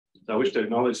So I wish to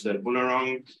acknowledge that Buna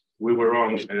wrong, we were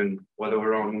wrong, and whether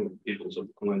we're wrong, peoples of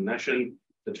the Kulin Nation,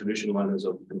 the traditional owners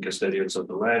of and custodians of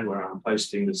the land where I'm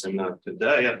hosting the seminar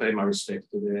today. I pay my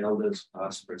respect to their elders,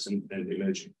 past, present, and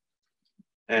emerging.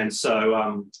 And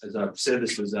so, as I've said,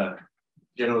 this was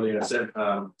generally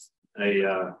a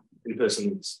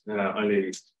in-person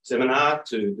only seminar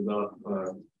to develop,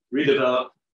 reboot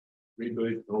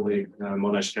all the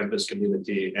Monash campus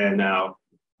community and our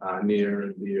near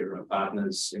and dear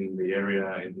partners in the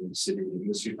area, in the city,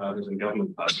 industry partners and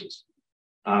government partners.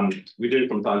 We do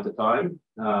from time to time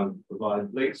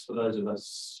provide links for those of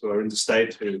us who are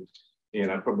interstate who,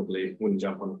 probably wouldn't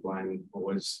jump on a plane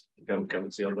always come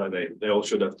and see, although they all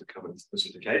should have to come and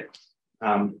listen to Kate.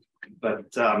 But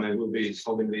we'll be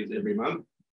holding these every month,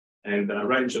 and a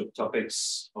range of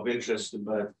topics of interest to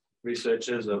both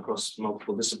researchers across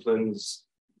multiple disciplines,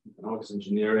 economics,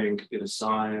 engineering, computer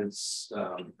science,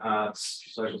 arts,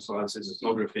 social sciences,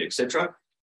 ethnography, etc.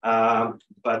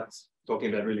 But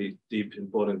talking about really deep,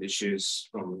 important issues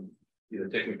from either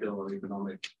technical or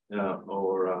economic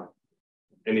or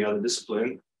any other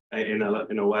discipline in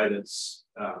a way that's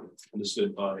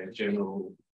understood by a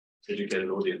general educated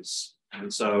audience.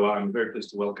 And so I'm very pleased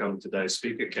to welcome today's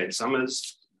speaker, Kate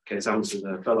Summers. Kate Summers is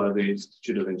a fellow of the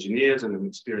Institute of Engineers and an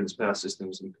experienced power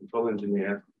systems and control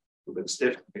engineer with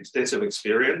extensive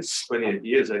experience, 28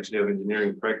 years actually of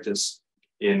engineering practice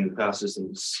in power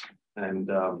systems and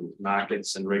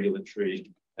markets and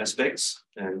regulatory aspects.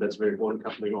 And that's very important,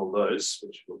 coupling all those,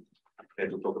 which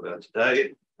Kate will talk about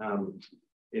today.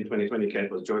 In 2020,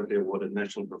 Kate was jointly awarded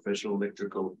National Professional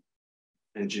Electrical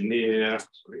Engineer,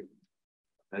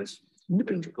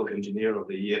 Electrical Engineer of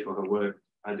the Year for her work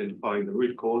identifying the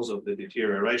root cause of the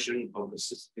deterioration of the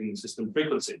system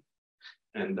frequency.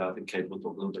 And I think Kate will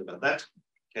talk a little bit about that.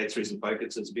 Kate's recent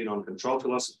focus has been on control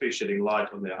philosophy, shedding light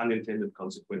on the unintended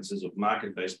consequences of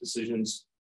market-based decisions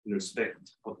in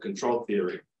respect of control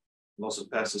theory, loss of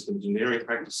power system engineering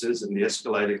practices, and the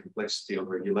escalating complexity of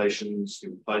regulations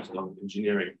imposed on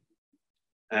engineering.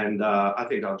 And I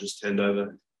think I'll just hand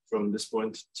over from this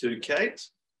point to Kate.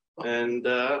 And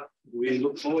we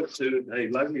look forward to a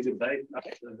lively debate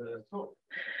after the talk.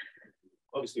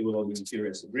 Obviously, we'll all be in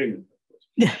serious agreement.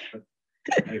 Yeah.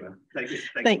 Anyway,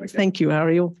 thank you,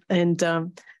 Ariel, and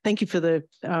thank you for the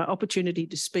opportunity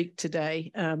to speak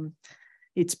today.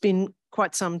 It's been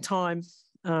quite some time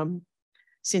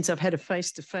since I've had a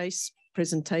face-to-face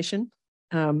presentation.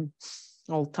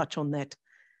 I'll touch on that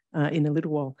in a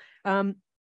little while.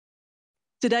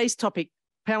 Today's topic,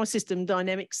 power system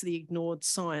dynamics, the ignored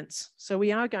science. So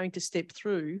we are going to step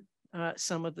through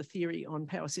some of the theory on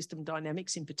power system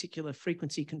dynamics, in particular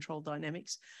frequency control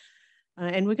dynamics.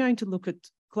 And we're going to look at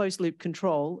closed loop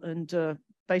control and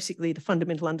basically the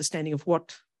fundamental understanding of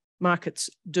what markets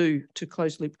do to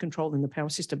closed loop control in the power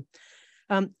system.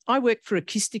 I work for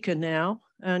Ekistica now,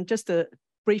 and just a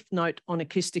brief note on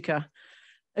Ekistica.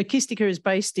 Ekistica is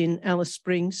based in Alice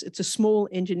Springs. It's a small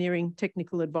engineering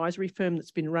technical advisory firm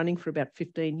that's been running for about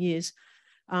 15 years.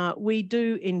 We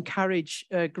do encourage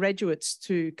graduates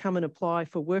to come and apply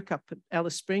for work up at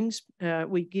Alice Springs.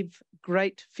 We give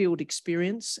great field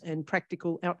experience and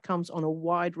practical outcomes on a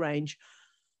wide range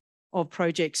of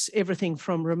projects, everything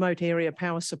from remote area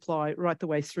power supply right the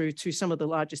way through to some of the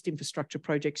largest infrastructure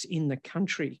projects in the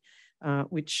country,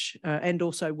 and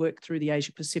also work through the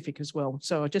Asia Pacific as well.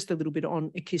 So just a little bit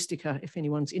on Ekistica. If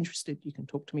anyone's interested, you can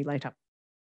talk to me later.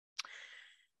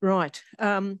 Right.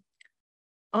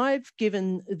 I've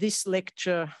given this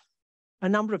lecture a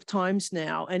number of times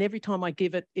now, and every time I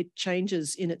give it, it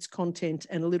changes in its content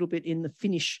and a little bit in the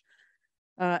finish.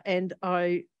 And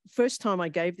first time I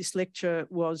gave this lecture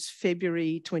was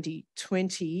February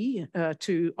 2020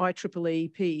 to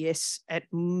IEEE PES at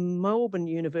Melbourne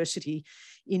University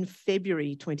in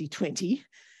February 2020.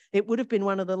 It would have been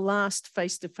one of the last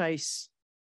face-to-face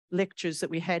lectures that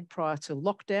we had prior to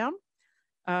lockdown.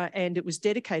 And it was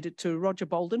dedicated to Roger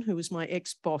Bolden, who was my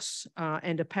ex-boss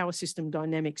and a power system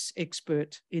dynamics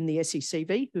expert in the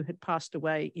SECV, who had passed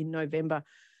away in November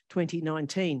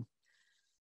 2019.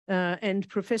 And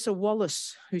Professor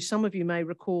Wallace, who some of you may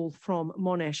recall from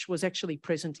Monash, was actually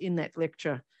present in that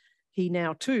lecture. He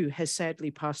now too has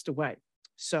sadly passed away.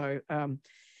 So,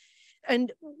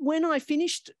 and when I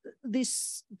finished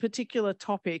this particular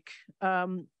topic,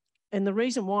 and the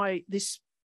reason why this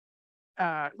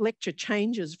lecture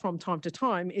changes from time to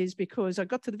time is because I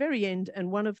got to the very end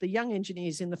and one of the young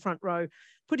engineers in the front row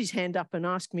put his hand up and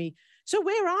asked me, so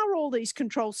where are all these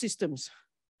control systems?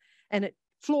 And it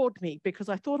floored me because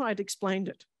I thought I'd explained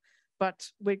it. But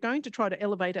we're going to try to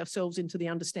elevate ourselves into the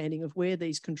understanding of where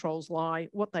these controls lie,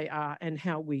 what they are, and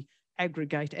how we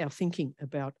aggregate our thinking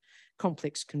about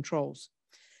complex controls.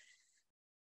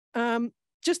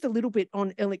 Just a little bit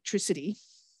on electricity.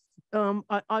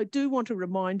 I do want to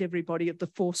remind everybody of the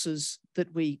forces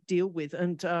that we deal with.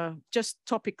 And just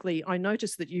topically, I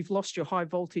noticed that you've lost your high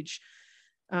voltage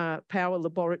power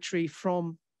laboratory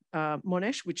from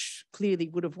Monash, which clearly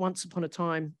would have once upon a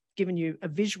time given you a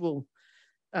visual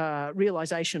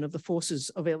realization of the forces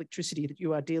of electricity that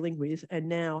you are dealing with. And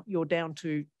now you're down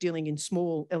to dealing in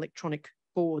small electronic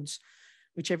boards,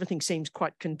 which everything seems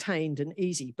quite contained and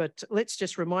easy. But let's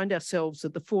just remind ourselves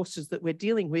of the forces that we're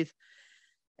dealing with.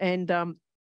 And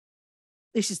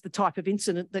this is the type of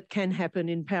incident that can happen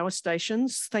in power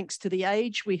stations. Thanks to the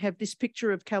age, we have this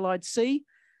picture of Callide C.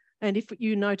 And if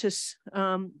you notice,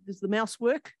 does the mouse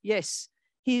work? Yes.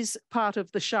 Here's part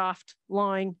of the shaft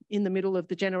lying in the middle of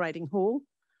the generating hall.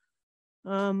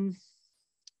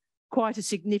 Quite a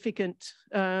significant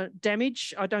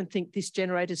damage. I don't think this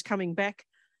generator's coming back.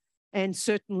 And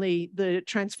certainly the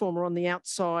transformer on the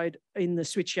outside in the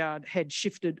switchyard had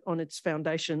shifted on its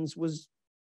foundations, was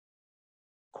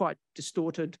quite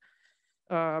distorted.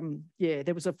 Yeah,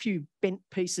 there was a few bent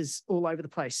pieces all over the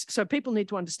place. So people need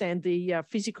to understand the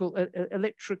physical,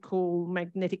 electrical,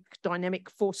 magnetic, dynamic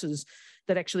forces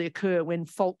that actually occur when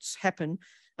faults happen.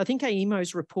 I think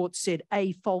AEMO's report said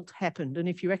a fault happened. And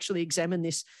if you actually examine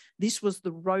this, this was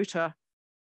the rotor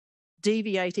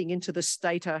deviating into the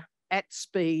stator at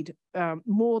speed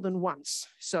more than once.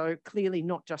 So clearly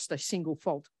not just a single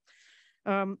fault.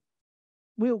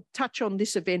 We'll touch on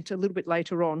this event a little bit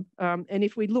later on. And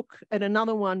if we look at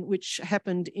another one which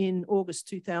happened in August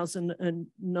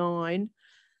 2009,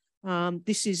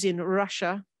 this is in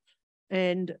Russia.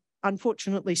 And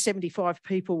unfortunately, 75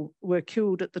 people were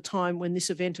killed at the time when this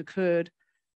event occurred.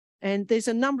 And there's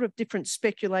a number of different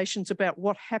speculations about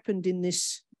what happened in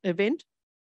this event.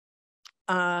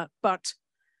 But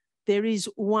there is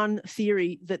one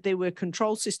theory that there were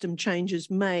control system changes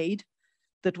made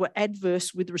that were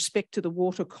adverse with respect to the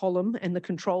water column and the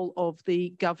control of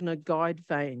the governor guide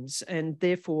vanes. And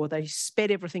therefore they sped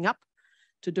everything up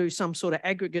to do some sort of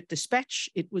aggregate dispatch.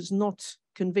 It was not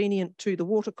convenient to the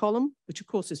water column, which of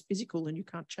course is physical and you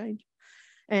can't change.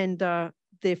 And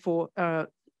therefore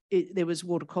there was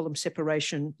water column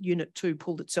separation. Unit 2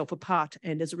 pulled itself apart.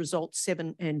 And as a result,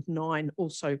 7 and 9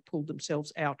 also pulled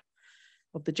themselves out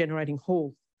of the generating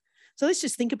hall. So let's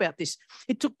just think about this.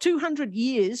 It took 200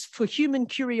 years for human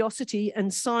curiosity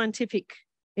and scientific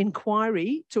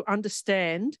inquiry to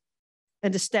understand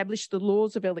and establish the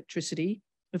laws of electricity,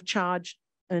 of charge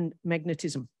and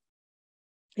magnetism.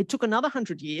 It took another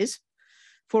 100 years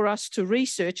for us to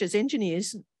research as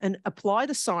engineers and apply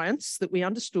the science that we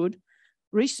understood,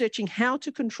 researching how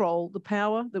to control the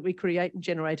power that we create in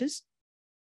generators,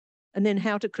 and then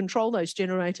how to control those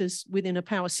generators within a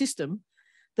power system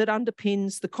that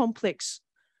underpins the complex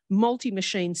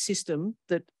multi-machine system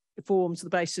that forms the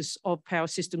basis of power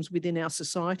systems within our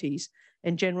societies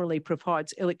and generally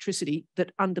provides electricity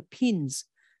that underpins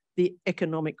the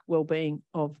economic well-being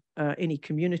of any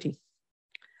community.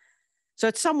 So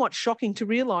it's somewhat shocking to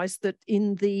realise that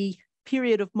in the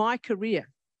period of my career,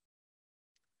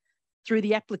 through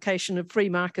the application of free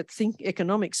market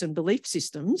economics and belief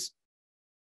systems,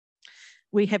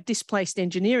 we have displaced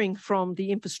engineering from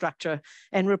the infrastructure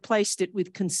and replaced it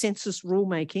with consensus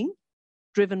rulemaking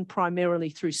driven primarily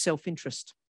through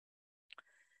self-interest.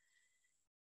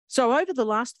 So over the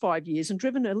last 5 years, and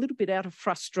driven a little bit out of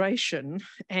frustration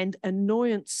and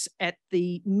annoyance at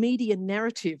the media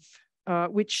narrative,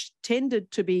 which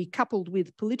tended to be coupled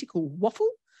with political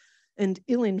waffle and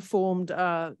ill-informed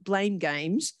blame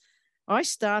games, I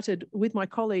started with my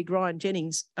colleague Ryan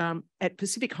Jennings at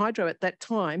Pacific Hydro at that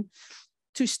time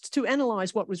to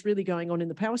analyse what was really going on in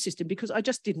the power system, because I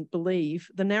just didn't believe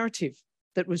the narrative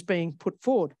that was being put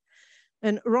forward.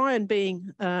 And Ryan, being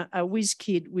a whiz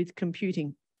kid with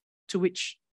computing, to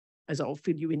which, as I'll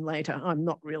fill you in later, I'm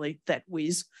not really that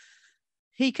whiz,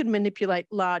 he can manipulate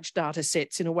large data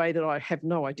sets in a way that I have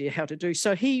no idea how to do.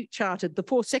 So he charted the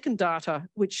 4-second data,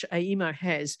 which AEMO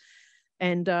has,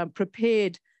 and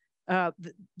prepared.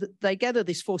 They gather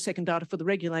this 4-second data for the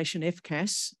regulation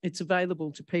FCAS. It's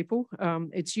available to people.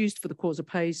 It's used for the cause of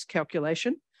pays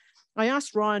calculation. I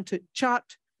asked Ryan to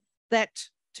chart that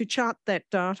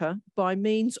data by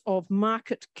means of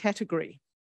market category,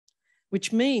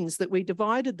 which means that we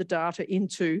divided the data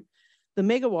into the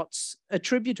megawatts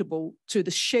attributable to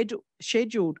the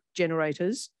scheduled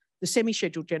generators, the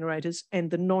semi-scheduled generators,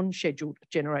 and the non-scheduled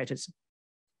generators.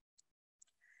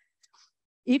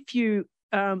 If you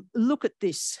look at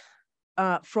this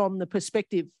from the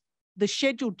perspective, the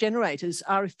scheduled generators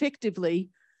are effectively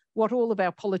what all of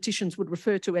our politicians would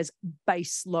refer to as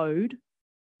base load.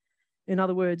 In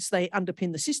other words, they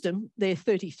underpin the system. They're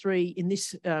 33 in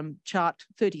this chart,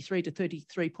 33 to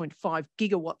 33.5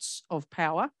 gigawatts of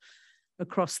power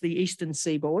across the eastern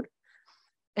seaboard.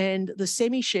 And the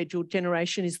semi-scheduled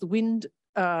generation is the wind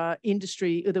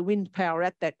industry, or the wind power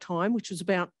at that time, which was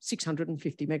about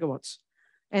 650 megawatts.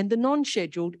 And the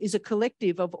non-scheduled is a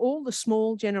collective of all the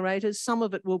small generators. Some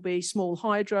of it will be small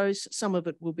hydros, some of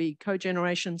it will be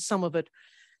cogeneration, some of it,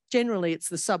 generally it's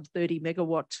the sub 30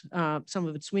 megawatt, some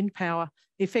of it's wind power.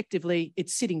 Effectively,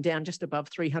 it's sitting down just above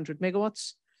 300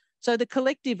 megawatts. So the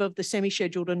collective of the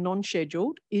semi-scheduled and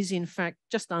non-scheduled is in fact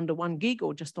just under 1 gig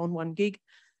or just on 1 gig.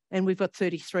 And we've got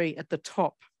 33 at the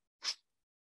top.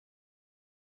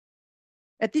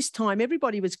 At this time,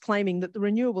 everybody was claiming that the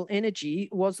renewable energy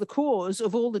was the cause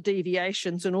of all the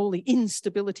deviations and all the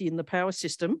instability in the power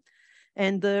system.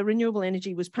 And the renewable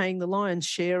energy was paying the lion's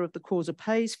share of the causa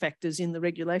pays factors in the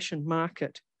regulation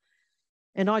market.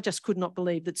 And I just could not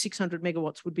believe that 600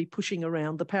 megawatts would be pushing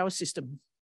around the power system.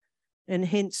 And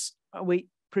hence we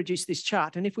produced this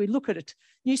chart. And if we look at it,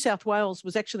 New South Wales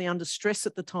was actually under stress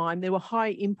at the time. There were high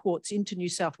imports into New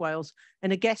South Wales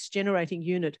and a gas generating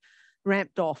unit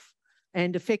ramped off.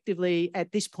 And effectively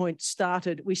at this point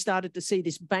we started to see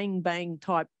this bang bang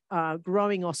type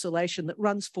growing oscillation that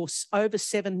runs for over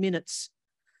 7 minutes.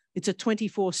 It's a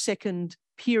 24-second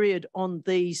period on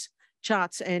these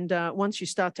charts. And once you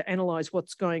start to analyse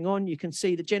what's going on, you can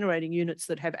see the generating units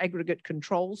that have aggregate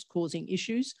controls causing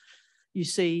issues. You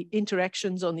see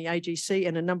interactions on the AGC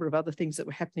and a number of other things that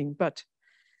were happening. But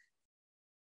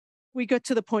we got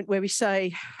to the point where we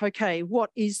say, okay, what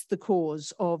is the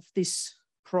cause of this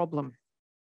problem?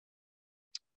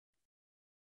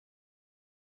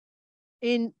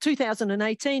 In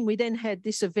 2018, we then had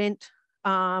this event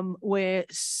where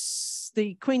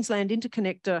the Queensland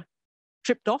interconnector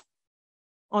tripped off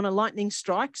on a lightning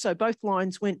strike. So both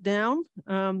lines went down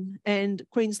and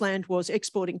Queensland was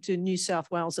exporting to New South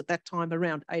Wales at that time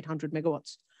around 800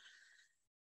 megawatts.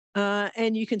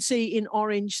 And you can see in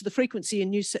orange, the frequency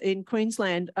in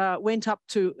Queensland went up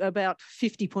to about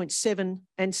 50.7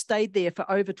 and stayed there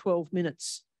for over 12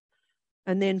 minutes.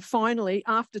 And then finally,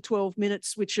 after 12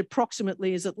 minutes, which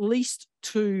approximately is at least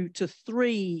 2 to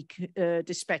 3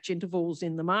 dispatch intervals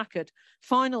in the market,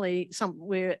 finally,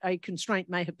 where a constraint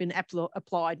may have been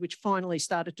applied, which finally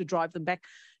started to drive them back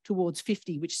towards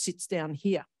 50, which sits down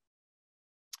here.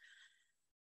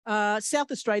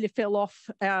 South Australia fell off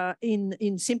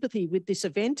in sympathy with this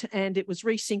event, and it was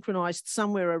resynchronized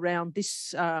somewhere around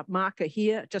this marker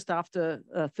here, just after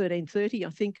 13:30.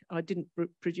 I think I didn't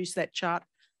produce that chart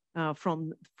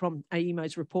from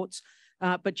AEMO's reports,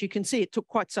 but you can see it took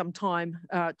quite some time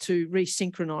to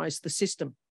resynchronize the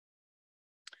system.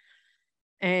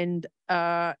 And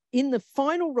in the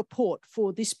final report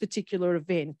for this particular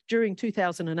event during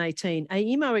 2018,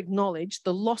 AEMO acknowledged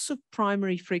the loss of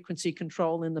primary frequency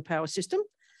control in the power system,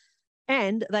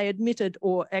 and they admitted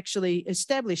or actually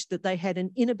established that they had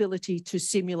an inability to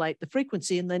simulate the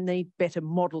frequency and they need better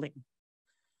modelling.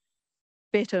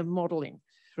 Better modelling,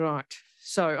 right.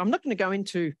 So I'm not going to go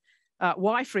into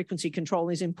why frequency control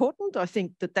is important. I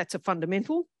think that that's a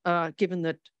fundamental, given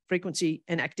that frequency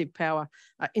and active power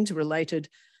are interrelated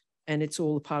and it's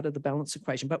all a part of the balance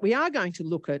equation. But we are going to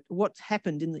look at what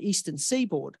happened in the eastern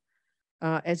seaboard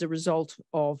as a result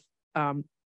of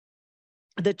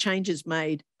the changes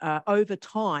made over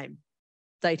time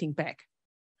dating back.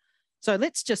 So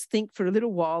let's just think for a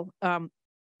little while.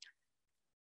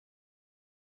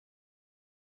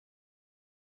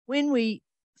 When we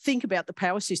think about the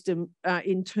power system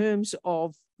in terms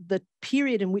of the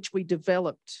period in which we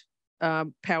developed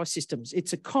power systems,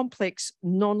 it's a complex,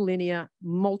 non-linear,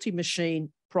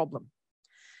 multi-machine problem.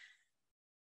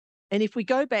 And if we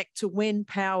go back to when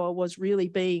power was really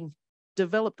being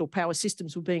developed or power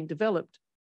systems were being developed,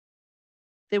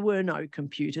 there were no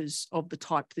computers of the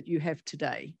type that you have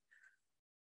today.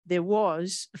 There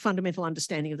was a fundamental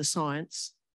understanding of the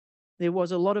science. There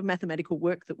was a lot of mathematical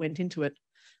work that went into it.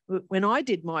 When I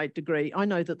did my degree, I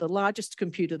know that the largest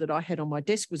computer that I had on my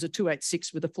desk was a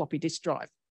 286 with a floppy disk drive.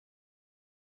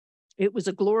 It was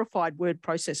a glorified word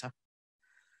processor,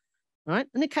 right?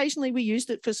 And occasionally we used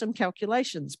it for some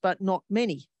calculations, but not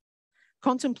many.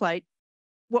 Contemplate,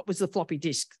 what was the floppy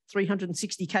disk?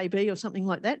 360 KB or something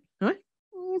like that, right?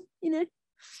 You know,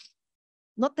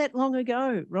 not that long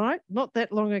ago, right? Not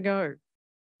that long ago.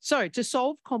 So to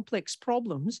solve complex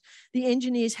problems, the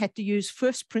engineers had to use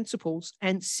first principles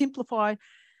and simplify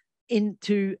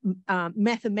into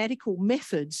mathematical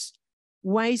methods,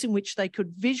 ways in which they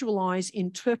could visualize,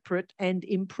 interpret, and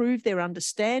improve their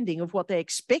understanding of what they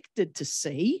expected to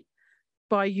see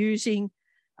by using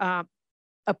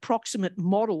approximate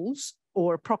models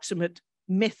or approximate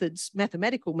methods,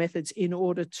 mathematical methods, in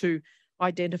order to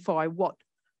identify what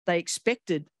they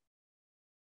expected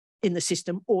in the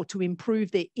system or to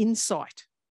improve their insight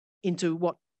into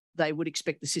what they would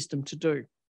expect the system to do.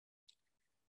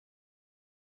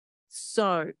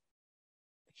 So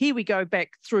here we go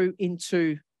back through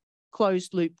into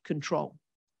closed loop control.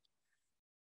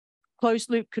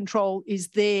 Closed loop control is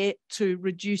there to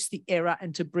reduce the error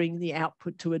and to bring the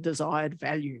output to a desired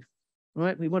value,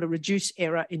 right? We want to reduce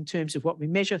error in terms of what we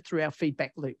measure through our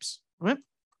feedback loops, right?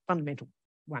 Fundamental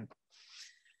one.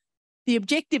 The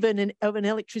objective of an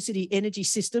electricity energy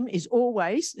system is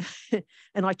always,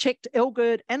 and I checked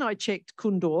LGERD and I checked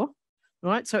Kundor,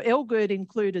 right? So LGERD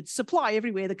included supply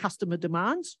everywhere the customer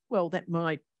demands. Well, that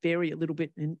might vary a little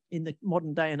bit in the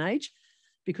modern day and age,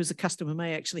 because the customer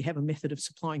may actually have a method of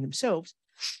supplying themselves.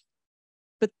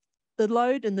 But the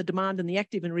load and the demand and the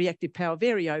active and reactive power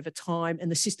vary over time,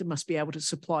 and the system must be able to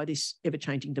supply this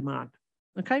ever-changing demand,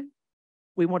 okay?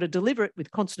 We want to deliver it with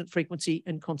constant frequency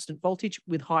and constant voltage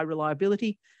with high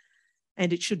reliability,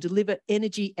 and it should deliver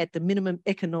energy at the minimum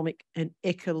economic and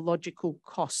ecological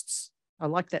costs. I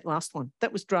like that last one.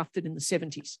 That was drafted in the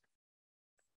 70s.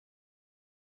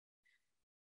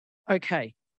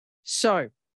 Okay, so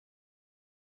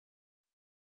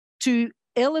to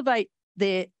elevate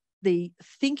the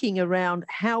thinking around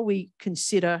how we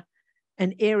consider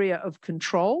an area of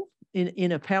control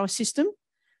in a power system,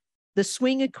 the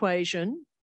swing equation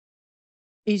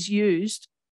is used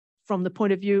from the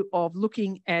point of view of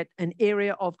looking at an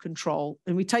area of control.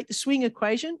 And we take the swing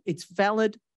equation, it's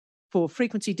valid for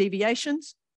frequency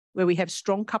deviations, where we have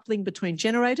strong coupling between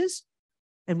generators,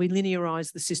 and we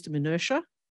linearize the system inertia.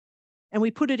 And we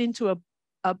put it into a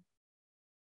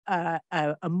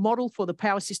model for the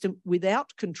power system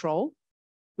without control.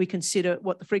 We consider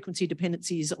what the frequency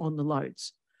dependency is on the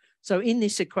loads. So in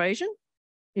this equation,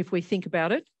 if we think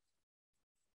about it,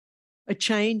 a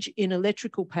change in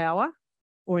electrical power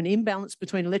or an imbalance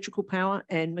between electrical power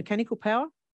and mechanical power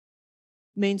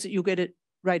means that you'll get a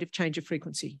rate of change of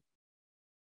frequency.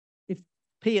 If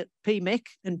P mech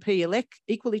and P elec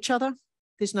equal each other,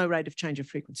 there's no rate of change of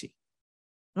frequency.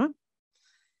 Right?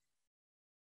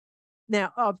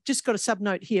 Now, I've just got a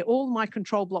subnote here. All my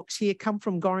control blocks here come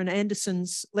from Goran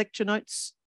Anderson's lecture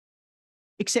notes,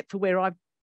 except for where I've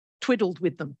twiddled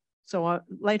with them. So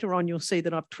later on, you'll see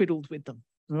that I've twiddled with them.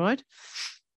 All right.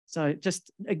 So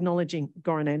just acknowledging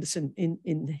Goran Anderson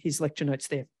in his lecture notes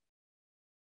there.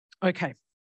 Okay.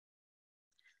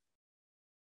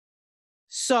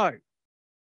 So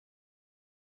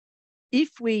if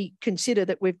we consider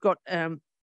that we've got an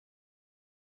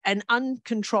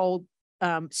uncontrolled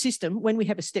system, when we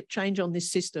have a step change on this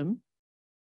system,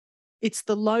 it's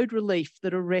the load relief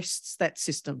that arrests that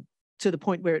system to the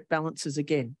point where it balances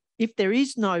again. If there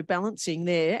is no balancing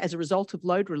there as a result of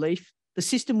load relief, the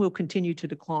system will continue to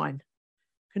decline.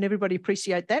 Can everybody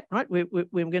appreciate that, right? We're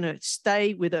going to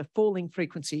stay with a falling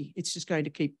frequency. It's just going to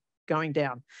keep going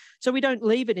down. So we don't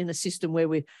leave it in a system where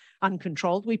we're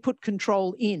uncontrolled. We put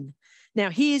control in. Now,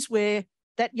 here's where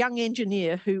that young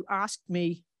engineer who asked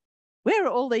me, where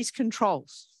are all these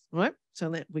controls, right? So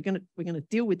we're going to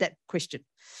deal with that question.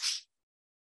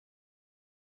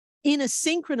 In a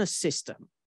synchronous system,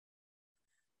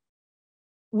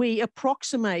 we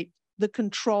approximate the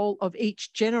control of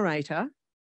each generator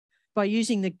by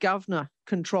using the governor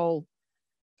control,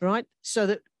 right? So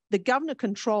that the governor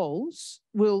controls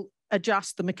will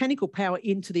adjust the mechanical power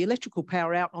into the electrical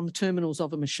power out on the terminals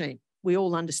of a machine. We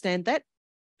all understand that.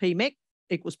 P mech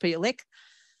equals P elec.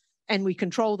 And we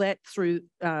control that through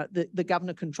the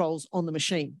governor controls on the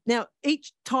machine. Now,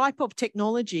 each type of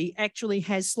technology actually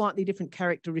has slightly different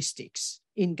characteristics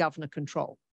in governor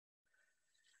control.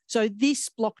 So this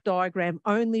block diagram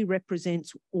only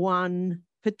represents one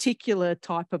particular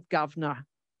type of governor.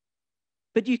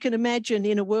 But you can imagine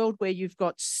in a world where you've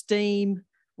got steam,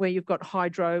 where you've got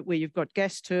hydro, where you've got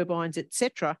gas turbines,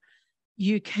 etc.,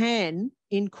 you can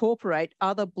incorporate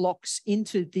other blocks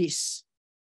into this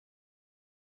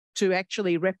to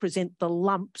actually represent the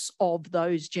lumps of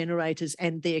those generators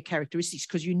and their characteristics,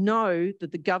 because you know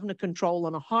that the governor control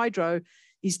on a hydro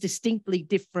is distinctly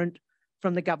different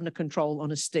from the governor control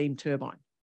on a steam turbine,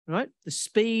 right? The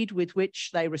speed with which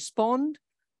they respond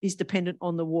is dependent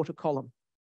on the water column.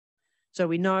 So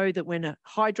we know that when a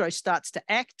hydro starts to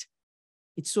act,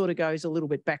 it sort of goes a little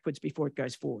bit backwards before it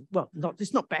goes forward. Well,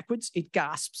 it's not backwards, it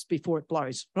gasps before it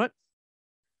blows, right?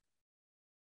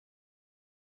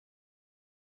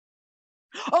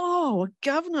 Oh, a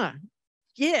governor.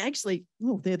 Yeah, actually,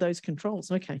 oh, they're those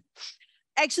controls. Okay.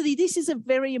 Actually, this is a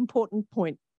very important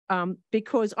point.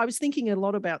 because I was thinking a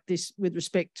lot about this with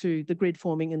respect to the grid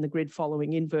forming and the grid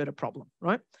following inverter problem,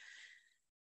 right?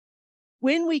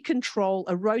 When we control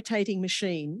a rotating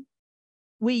machine,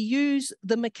 we use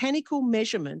the mechanical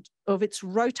measurement of its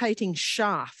rotating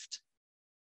shaft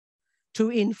to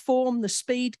inform the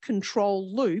speed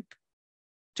control loop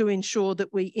to ensure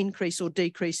that we increase or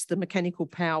decrease the mechanical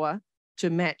power to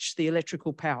match the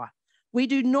electrical power. We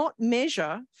do not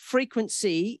measure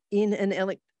frequency in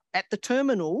at the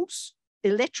terminals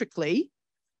electrically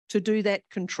to do that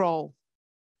control.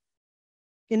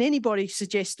 Can anybody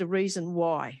suggest a reason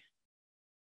why?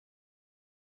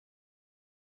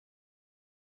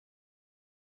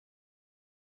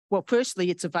 Well, firstly,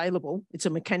 it's available. It's a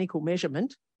mechanical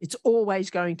measurement. It's always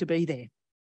going to be there.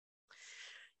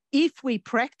 If we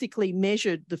practically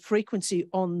measured the frequency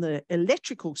on the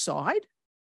electrical side,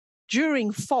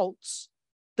 during faults,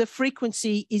 the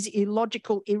frequency is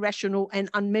illogical, irrational, and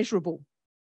unmeasurable,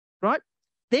 right?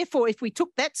 Therefore, if we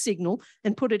took that signal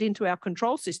and put it into our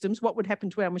control systems, what would happen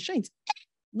to our machines?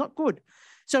 Not good.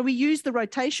 So we use the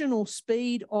rotational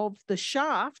speed of the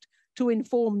shaft to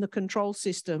inform the control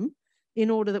system in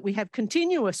order that we have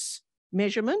continuous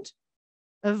measurement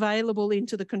available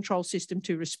into the control system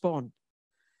to respond.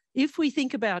 If we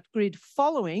think about grid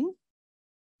following,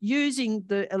 using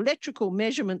the electrical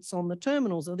measurements on the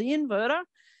terminals of the inverter,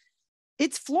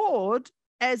 it's flawed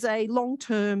as a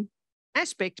long-term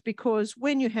aspect because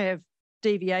when you have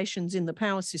deviations in the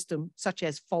power system, such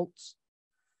as faults,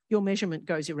 your measurement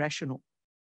goes irrational.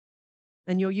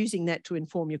 And you're using that to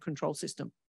inform your control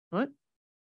system, right?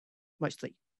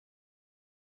 Mostly.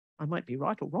 I might be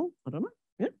right or wrong. I don't know.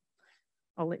 Yeah.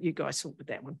 I'll let you guys sort with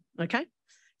that one. Okay.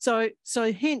 So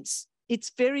hence,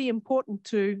 it's very important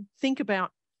to think about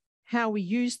how we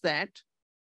use that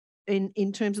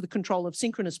in terms of the control of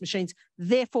synchronous machines.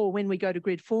 Therefore, when we go to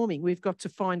grid forming, we've got to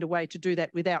find a way to do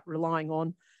that without relying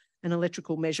on an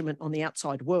electrical measurement on the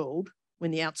outside world when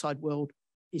the outside world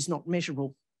is not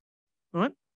measurable. All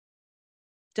right?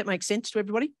 Does that make sense to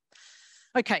everybody?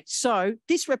 Okay, so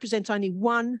this represents only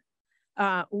one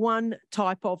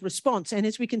type of response. And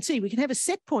as we can see, we can have a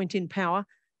set point in power,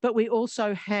 but we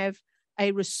also have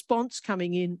a response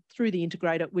coming in through the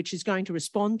integrator, which is going to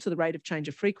respond to the rate of change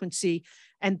of frequency.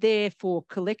 And therefore,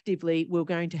 collectively, we're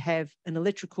going to have an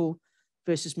electrical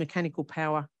versus mechanical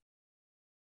power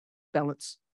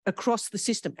balance across the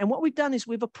system. And what we've done is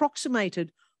we've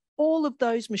approximated all of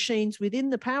those machines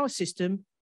within the power system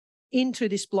into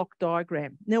this block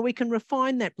diagram. Now, we can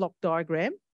refine that block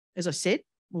diagram, as I said.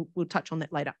 We'll touch on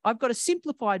that later. I've got a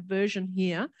simplified version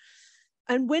here.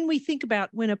 And when we think about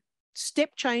when a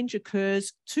step change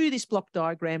occurs to this block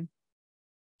diagram,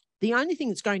 the only thing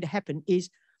that's going to happen is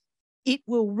it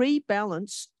will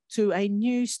rebalance to a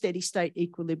new steady state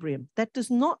equilibrium. That does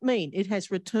not mean it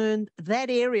has returned that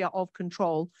area of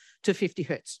control to 50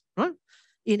 hertz, right?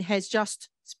 It has just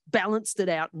balanced it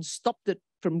out and stopped it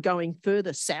from going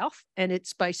further south, and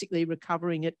it's basically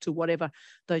recovering it to whatever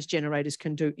those generators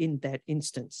can do in that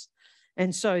instance.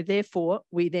 And so therefore,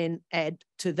 we then add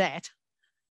to that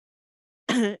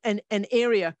an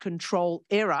area control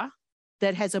error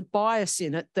that has a bias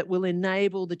in it that will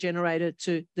enable the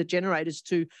generators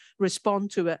to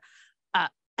respond to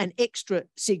an extra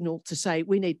signal to say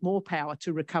we need more power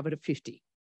to recover to 50.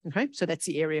 Okay, so that's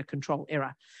the area control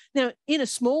error. Now, in a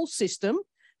small system,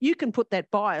 you can put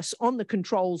that bias on the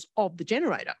controls of the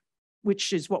generator,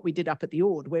 which is what we did up at the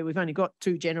Ord, where we've only got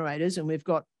 2 generators and we've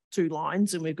got 2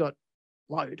 lines and we've got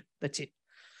load. That's it.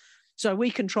 So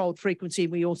we controlled frequency.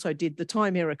 We also did the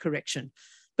time error correction.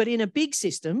 But in a big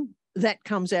system, that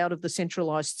comes out of the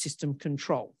centralized system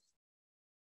control.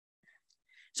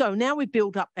 So now we've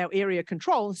built up our area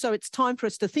control. And so it's time for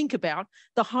us to think about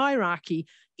the hierarchy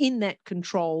in that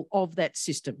control of that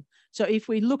system. So if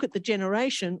we look at the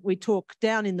generation, we talk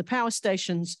down in the power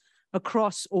stations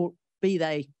across, or be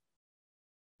they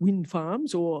wind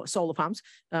farms or solar farms,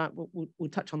 we'll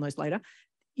touch on those later.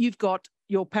 You've got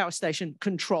your power station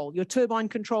control, your turbine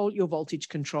control, your voltage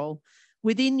control.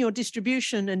 Within your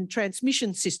distribution and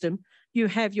transmission system, you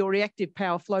have your reactive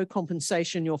power flow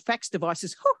compensation, your fax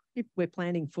devices. If we're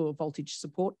planning for voltage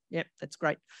support, yep, that's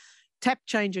great. Tap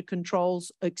changer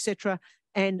controls, etc.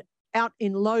 And out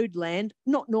in load land,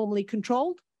 not normally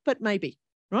controlled, but maybe,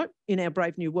 right, in our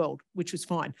brave new world, which was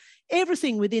fine.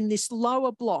 Everything within this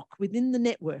lower block, within the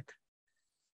network,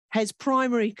 has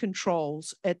primary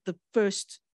controls at the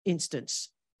first instance.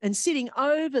 And sitting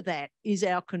over that is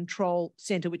our control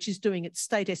center, which is doing its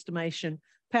state estimation,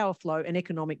 power flow, and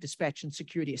economic dispatch and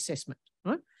security assessment,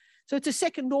 right? So it's a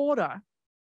second order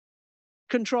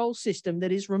control system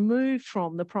that is removed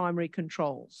from the primary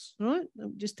controls, right?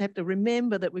 We just have to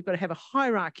remember that we've got to have a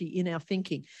hierarchy in our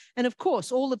thinking. And of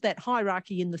course, all of that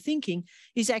hierarchy in the thinking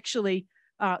is actually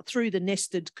through the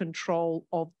nested control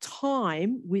of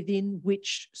time within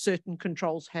which certain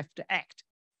controls have to act.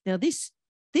 Now, this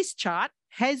chart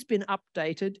has been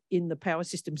updated in the power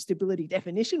system stability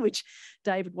definition, which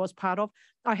David was part of.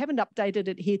 I haven't updated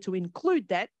it here to include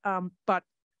that, but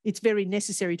it's very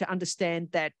necessary to understand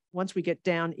that once we get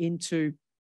down into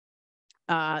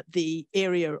the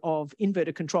area of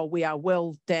inverter control, we are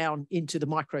well down into the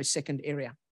microsecond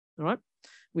area, all right,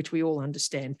 which we all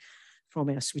understand from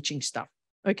our switching stuff.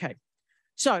 Okay,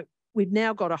 so we've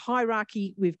now got a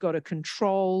hierarchy, we've got a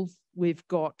control, we've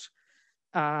got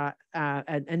a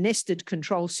nested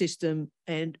control system,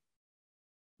 and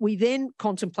we then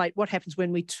contemplate what happens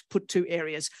when we put two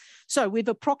areas. So we've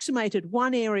approximated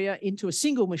one area into a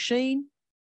single machine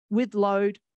with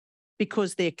load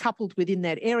because they're coupled within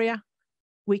that area.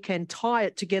 We can tie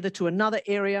it together to another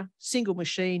area, single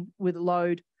machine with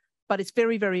load, but it's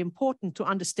very, very important to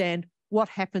understand what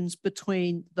happens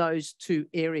between those two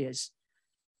areas.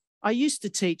 I used to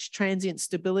teach transient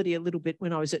stability a little bit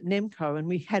when I was at NEMCO, and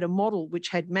we had a model which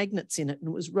had magnets in it and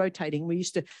it was rotating. We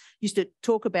used to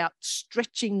talk about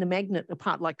stretching the magnet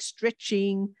apart, like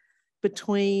stretching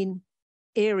between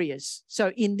areas.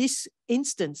 So in this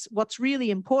instance, what's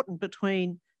really important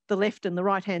between the left and the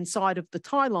right-hand side of the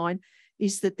tie line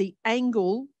is that the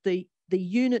angle, the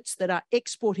units that are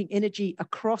exporting energy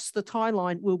across the tie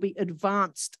line will be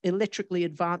advanced, electrically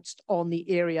advanced on the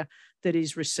area that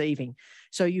is receiving.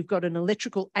 So you've got an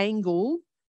electrical angle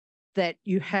that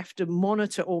you have to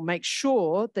monitor or make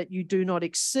sure that you do not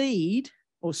exceed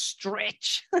or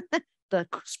stretch the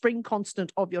spring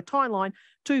constant of your tie line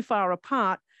too far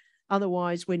apart.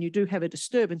 Otherwise, when you do have a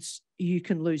disturbance, you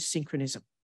can lose synchronism,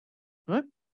 right?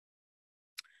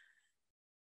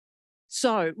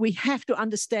 So we have to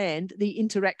understand the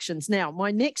interactions. Now,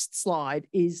 my next slide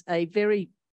is a very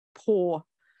poor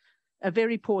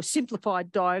simplified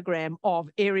diagram of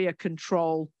area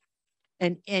control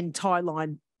and tie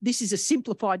line. This is a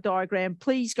simplified diagram.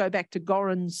 Please go back to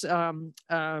Goran's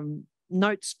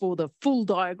notes for the full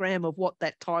diagram of what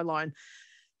that tie line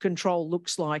control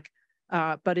looks like.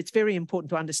 But it's very important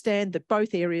to understand that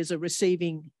both areas are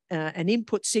receiving an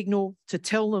input signal to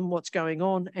tell them what's going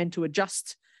on and to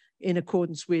adjust in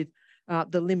accordance with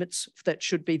the limits that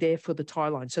should be there for the tie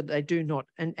line so that they do not.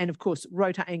 And of course,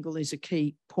 rotor angle is a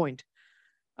key point.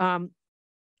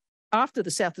 After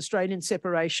the South Australian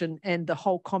separation and the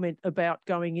whole comment about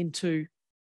going into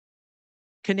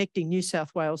connecting New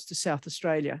South Wales to South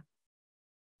Australia,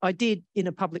 I did in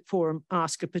a public forum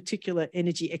ask a particular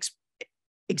energy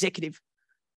executive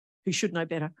who should know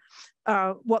better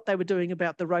what they were doing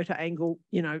about the rotor angle,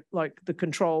 you know, like the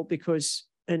control, because,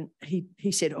 and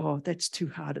he said, oh, that's too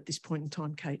hard at this point in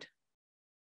time, Kate.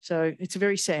 So it's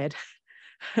very sad.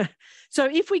 So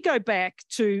if we go back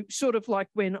to sort of like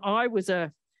when I was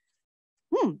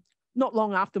not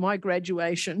long after my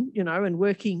graduation, you know, and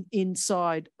working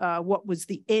inside what was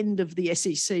the end of the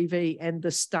SECV and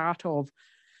the start of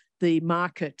the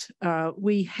market,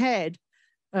 we had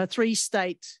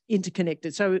 3-state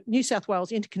interconnected. So New South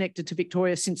Wales interconnected to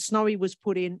Victoria since Snowy was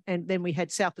put in, and then we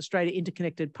had South Australia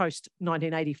interconnected post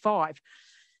 1985.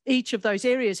 Each of those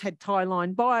areas had tie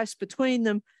line bias between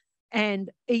them, and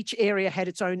each area had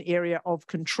its own area of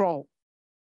control.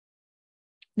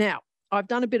 Now, I've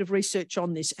done a bit of research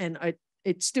on this, and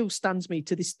it still stuns me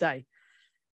to this day.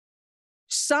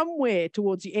 Somewhere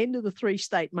towards the end of the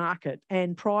 3-state market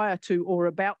and prior to or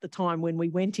about the time when we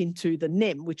went into the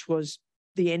NEM, which was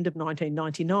the end of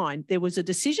 1999, there was a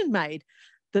decision made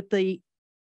that the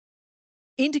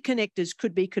interconnectors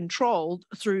could be controlled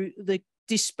through the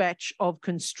dispatch of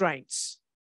constraints.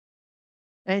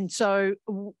 And so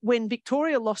when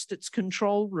Victoria lost its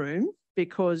control room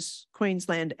because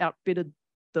Queensland outbidded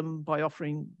them by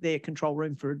offering their control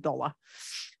room for $1,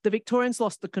 the Victorians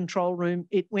lost the control room.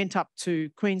 It went up to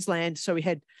Queensland. So we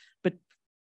had, but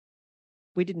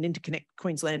we didn't interconnect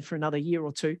Queensland for another year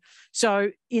or two.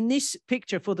 So in this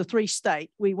picture for the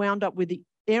 3-state, we wound up with the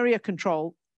area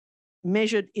control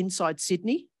measured inside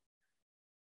Sydney,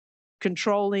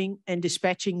 controlling and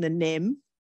dispatching the NEM,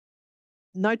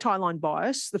 no tie line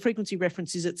bias. The frequency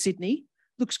reference is at Sydney.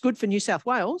 Looks good for New South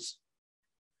Wales.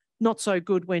 Not so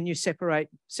good when you separate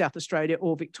South Australia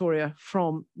or Victoria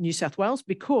from New South Wales,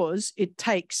 because it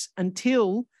takes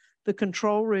until the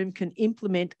control room can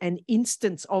implement an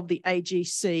instance of the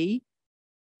AGC,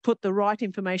 put the right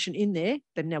information in there.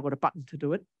 They've now got a button to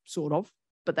do it, sort of,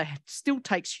 but that still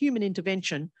takes human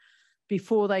intervention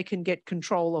before they can get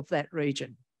control of that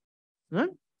region. Right?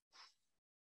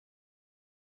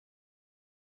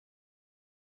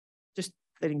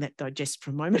 letting that digest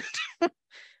for a moment.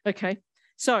 Okay,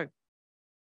 so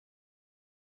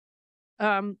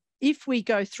if we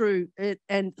go through it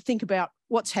and think about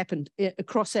what's happened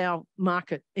across our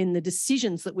market in the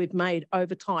decisions that we've made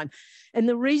over time. And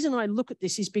the reason I look at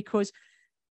this is because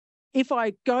if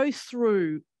I go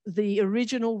through the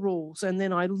original rules and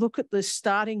then I look at the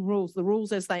starting rules, the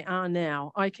rules as they are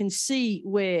now, I can see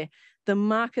where the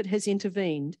market has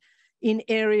intervened in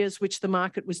areas which the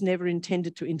market was never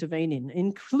intended to intervene in,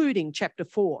 including Chapter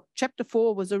 4. Chapter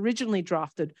 4 was originally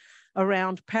drafted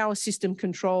around power system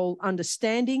control,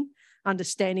 understanding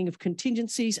of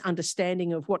contingencies,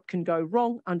 understanding of what can go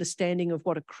wrong, understanding of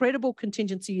what a credible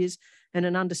contingency is, and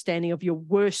an understanding of your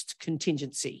worst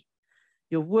contingency.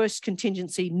 Your worst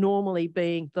contingency normally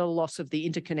being the loss of the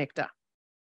interconnector.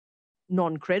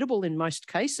 Non-credible in most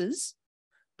cases,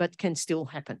 but can still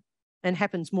happen, and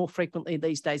happens more frequently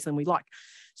these days than we like.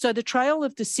 So the trail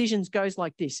of decisions goes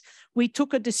like this. We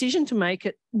took a decision to make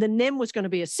it. The NEM was going to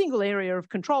be a single area of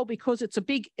control because it's a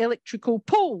big electrical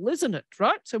pool, isn't it?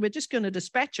 Right? So we're just going to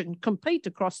dispatch and compete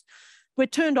across. We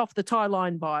turned off the tie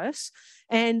line bias,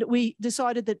 and we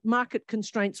decided that market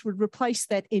constraints would replace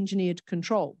that engineered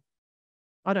control.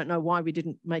 I don't know why we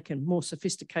didn't make a more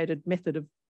sophisticated method of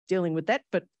dealing with that,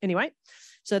 but anyway,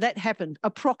 so that happened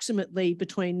approximately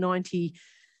between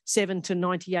 97 to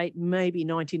 98, maybe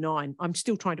 99. I'm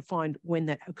still trying to find when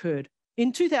that occurred.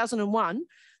 In 2001,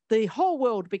 the whole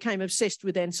world became obsessed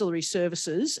with ancillary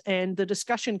services, and the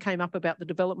discussion came up about the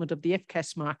development of the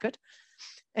FCAS market.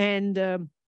 And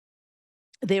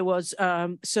there was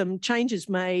some changes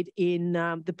made in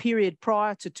the period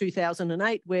prior to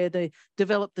 2008, where they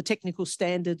developed the technical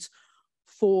standards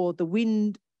for the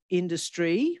wind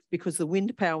industry because the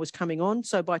wind power was coming on.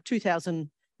 So by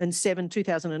 2007,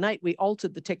 2008, we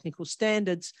altered the technical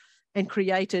standards and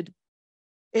created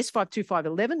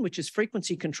S52511, which is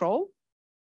frequency control.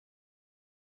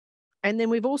 And then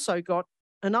we've also got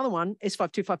another one,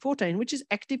 S52514, which is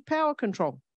active power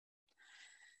control.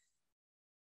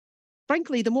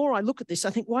 Frankly, the more I look at this, I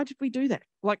think, why did we do that?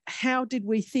 Like, how did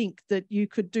we think that you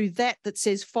could do that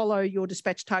says follow your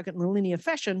dispatch target in a linear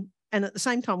fashion, and at the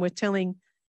same time we're telling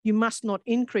you must not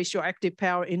increase your active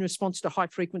power in response to high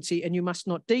frequency, and you must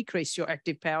not decrease your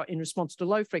active power in response to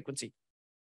low frequency.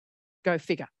 Go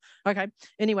figure. Okay.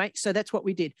 Anyway, so that's what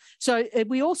we did. So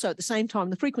we also, at the same time,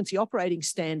 the frequency operating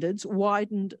standards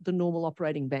widened the normal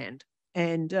operating band.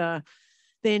 And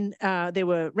then there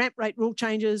were ramp rate rule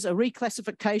changes, a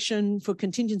reclassification for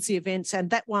contingency events, and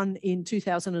that one in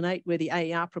 2008, where the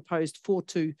AER proposed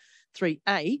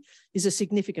 423A, is a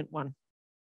significant one.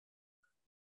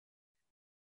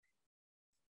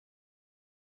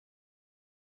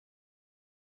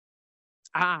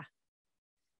 Ah,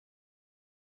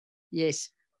 yes.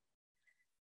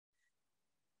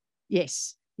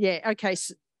 Yes. Yeah. Okay.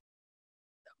 So,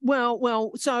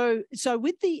 so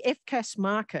with the FCAS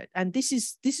market, and this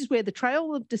is where the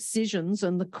trail of decisions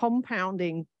and the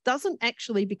compounding doesn't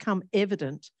actually become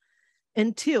evident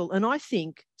until, and I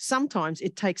think sometimes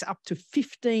it takes up to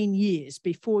 15 years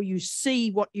before you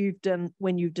see what you've done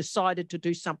when you've decided to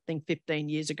do something 15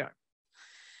 years ago.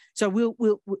 So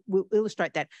we'll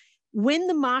illustrate that. When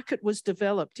the market was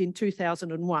developed in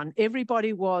 2001,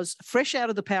 everybody was fresh out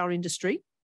of the power industry.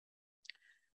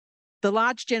 The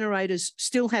large generators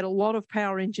still had a lot of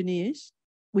power engineers.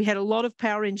 We had a lot of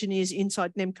power engineers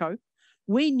inside NEMCO.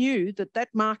 We knew that that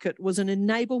market was an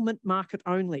enablement market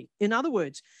only. In other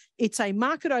words, it's a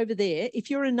market over there. If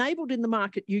you're enabled in the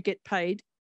market, you get paid.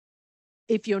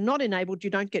 If you're not enabled, you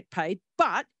don't get paid,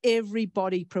 but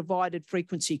everybody provided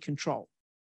frequency control.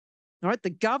 All right,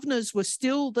 the governors were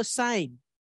still the same.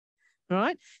 All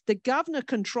right, the governor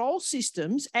control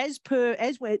systems,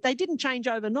 they didn't change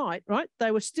overnight, right?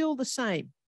 They were still the same.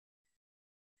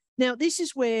 Now, this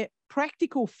is where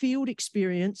practical field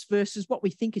experience versus what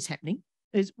we think is happening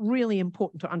is really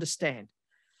important to understand.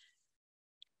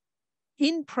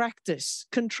 In practice,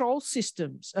 control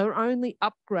systems are only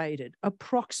upgraded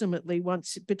approximately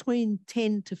once between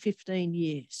 10 to 15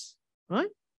 years, right?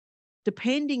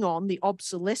 Depending on the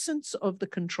obsolescence of the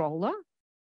controller,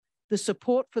 the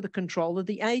support for the controller,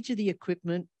 the age of the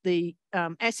equipment, the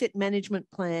asset management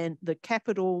plan, the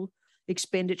capital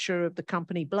expenditure of the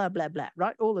company, blah, blah, blah,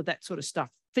 right? All of that sort of stuff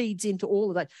feeds into all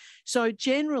of that. So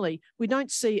generally, we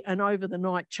don't see an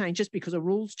over-the-night change just because a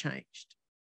rule's changed.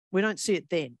 We don't see it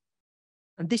then.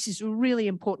 And this is really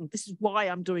important. This is why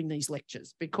I'm doing these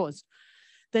lectures, because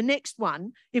the next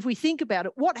one, if we think about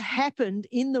it, what happened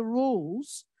in the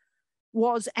rules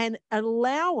was an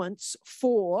allowance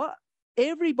for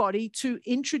everybody to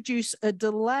introduce a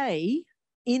delay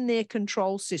in their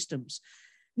control systems.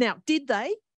 Now, did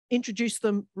they introduce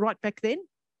them right back then?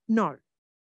 No.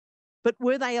 But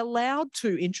were they allowed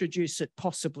to introduce it?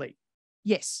 Possibly.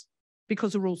 Yes,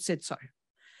 because the rules said so.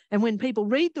 And when people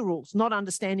read the rules, not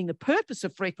understanding the purpose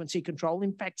of frequency control,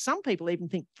 in fact, some people even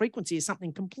think frequency is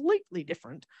something completely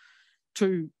different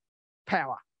to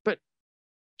power. But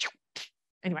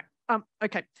anyway,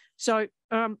 okay. So,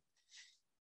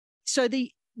 so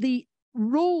the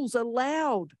rules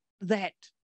allowed that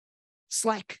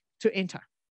slack to enter.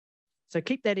 So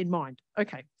keep that in mind.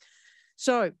 Okay.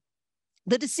 So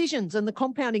the decisions and the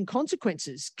compounding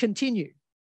consequences continue.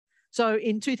 So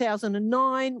in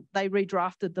 2009, they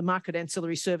redrafted the market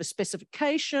ancillary service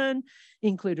specification,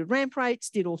 included ramp rates,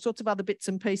 did all sorts of other bits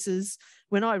and pieces.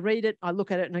 When I read it, I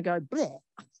look at it and I go, bleh,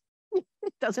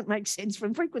 it doesn't make sense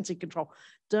from frequency control.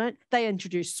 They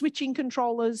introduced switching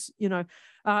controllers, you know,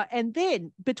 and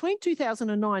then between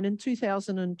 2009 and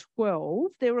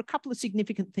 2012, there were a couple of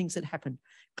significant things that happened.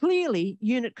 Clearly,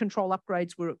 unit control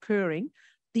upgrades were occurring.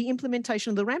 The implementation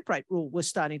of the ramp rate rule was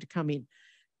starting to come in.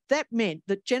 That meant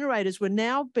that generators were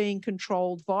now being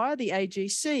controlled via the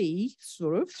AGC,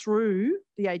 sort of through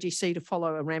the AGC to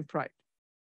follow a ramp rate,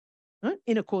 right,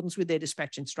 in accordance with their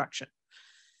dispatch instruction.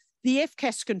 The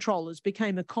FCAS controllers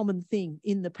became a common thing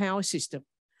in the power system.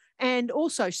 And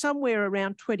also somewhere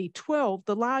around 2012,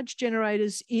 the large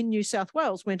generators in New South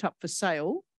Wales went up for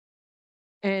sale.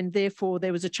 And therefore,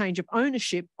 there was a change of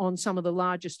ownership on some of the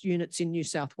largest units in New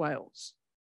South Wales.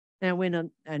 Now,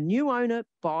 when a new owner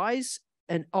buys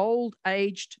an old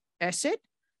aged asset,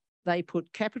 they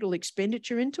put capital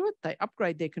expenditure into it, they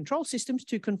upgrade their control systems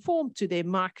to conform to their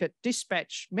market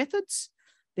dispatch methods,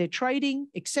 their trading,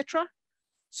 etc.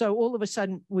 So all of a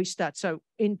sudden we start. So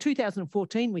in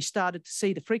 2014, we started to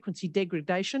see the frequency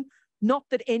degradation, not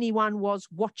that anyone was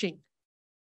watching.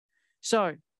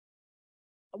 So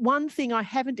one thing I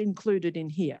haven't included in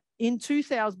here, in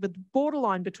 2000, but the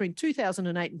borderline between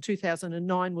 2008 and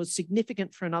 2009 was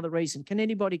significant for another reason. Can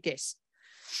anybody guess?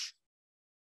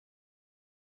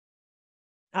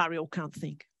 Ariel can't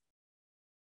think.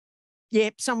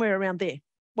 Yep, somewhere around there.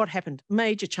 What happened?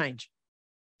 Major change.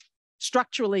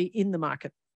 Structurally in the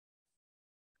market.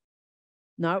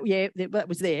 No, yeah, that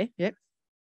was there. Yep.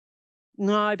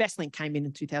 No, Basslink came in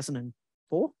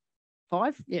 2004,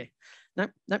 5. Yeah. No,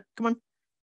 come on.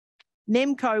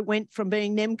 NEMCO went from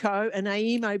being NEMCO and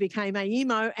AEMO became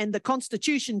AEMO, and the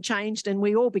constitution changed and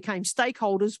we all became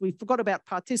stakeholders. We forgot about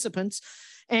participants.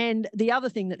 And the other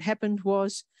thing that happened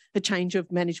was a change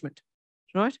of management,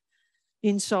 right?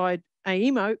 Inside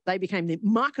AEMO, they became the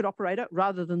market operator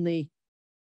rather than the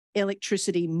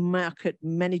electricity market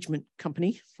management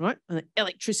company, right? And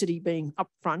electricity being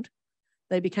upfront,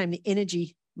 they became the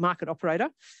energy market operator,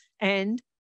 and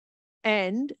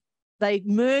they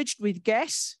merged with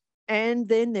gas. And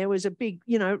then there was a big,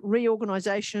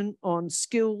 reorganisation on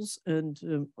skills and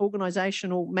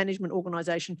organisational management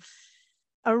organisation.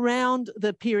 Around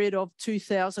the period of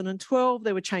 2012,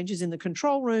 there were changes in the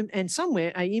control room, and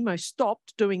somewhere AEMO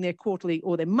stopped doing their quarterly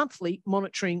or their monthly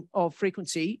monitoring of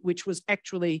frequency, which was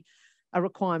actually a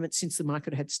requirement since the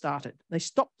market had started. They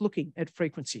stopped looking at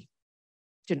frequency.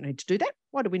 Didn't need to do that.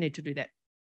 Why do we need to do that?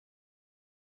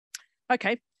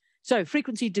 Okay. So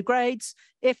frequency degrades,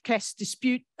 FCAS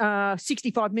dispute,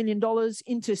 $65 million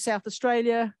into South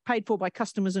Australia, paid for by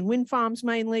customers and wind farms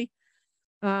mainly.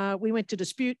 We went to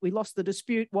dispute, we lost the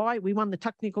dispute. Why? We won the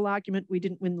technical argument, we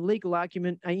didn't win the legal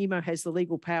argument. AEMO has the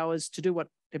legal powers to do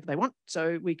whatever they want,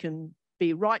 so we can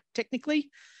be right technically,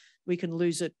 we can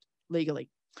lose it legally.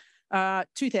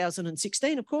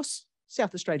 2016, of course,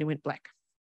 South Australia went black.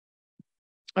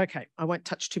 Okay, I won't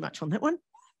touch too much on that one,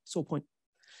 sore point.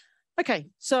 Okay,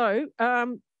 so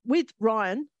with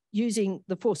Ryan, using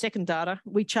the 4-second data,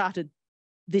 we charted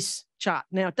this chart.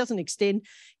 Now, it doesn't extend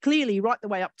clearly right the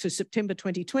way up to September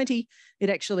 2020. It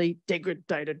actually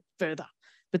degraded further.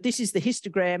 But this is the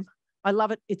histogram. I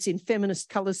love it. It's in feminist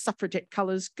colours, suffragette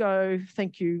colours. Go.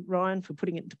 Thank you, Ryan, for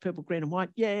putting it into purple, green and white.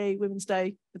 Yay, Women's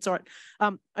Day. That's all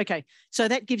right. Okay, so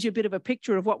that gives you a bit of a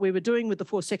picture of what we were doing with the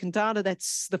 4-second data.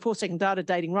 That's the 4-second data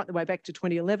dating right the way back to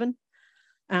 2011.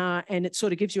 And it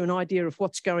sort of gives you an idea of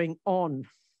what's going on.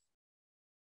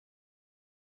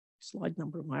 Slide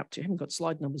number am I up to? I haven't got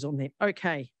slide numbers on there.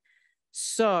 Okay,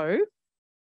 so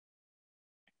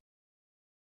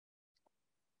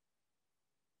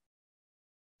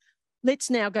let's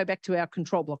now go back to our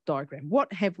control block diagram.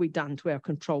 What have we done to our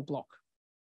control block?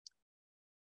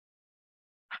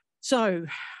 So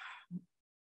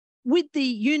with the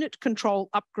unit control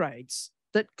upgrades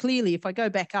that clearly, if I go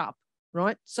back up,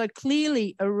 right? So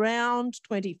clearly around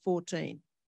 2014,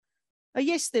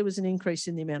 yes, there was an increase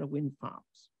in the amount of wind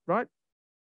farms, right?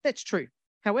 That's true.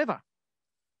 However,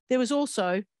 there was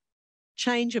also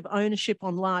change of ownership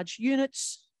on large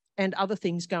units, and other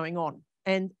things going on,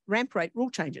 and ramp rate rule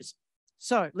changes.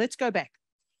 So let's go back.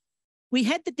 We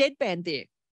had the deadband there.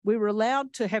 We were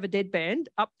allowed to have a deadband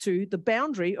up to the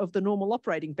boundary of the normal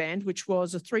operating band, which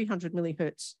was a 300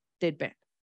 millihertz deadband.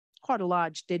 Quite a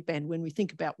large deadband when we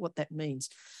think about what that means.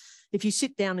 If you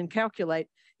sit down and calculate,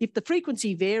 if the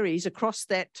frequency varies across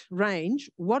that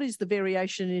range, what is the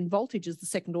variation in voltage as the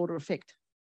second order effect?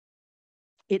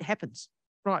 It happens,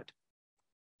 right?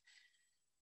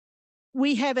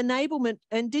 We have enablement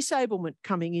and disablement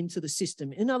coming into the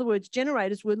system. In other words,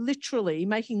 generators were literally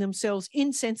making themselves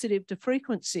insensitive to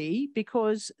frequency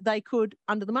because they could,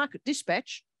 under the market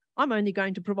dispatch, I'm only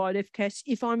going to provide FCAS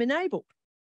if I'm enabled,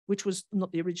 which was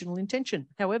not the original intention.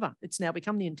 However, it's now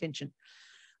become the intention.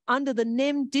 Under the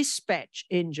NEM dispatch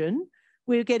engine,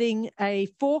 we're getting a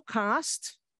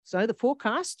forecast. So the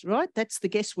forecast, right, that's the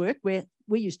guesswork where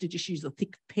we used to just use a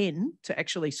thick pen to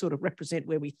actually sort of represent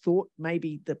where we thought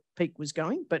maybe the peak was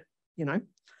going. But, you know,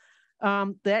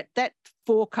 that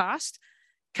forecast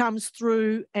comes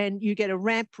through and you get a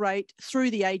ramp rate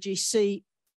through the AGC,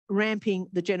 ramping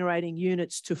the generating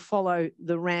units to follow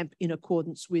the ramp in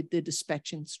accordance with the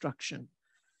dispatch instruction.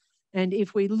 And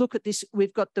if we look at this,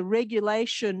 we've got the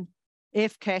regulation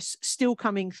FCAS still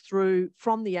coming through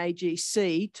from the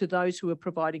AGC to those who are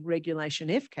providing regulation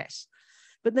FCAS.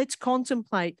 But let's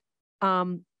contemplate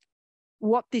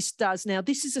what this does. Now,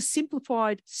 this is a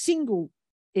simplified single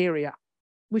area.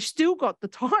 We've still got the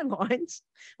tie lines.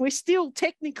 We're still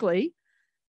technically,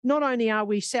 not only are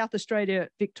we South Australia,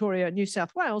 Victoria, New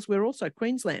South Wales, we're also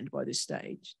Queensland by this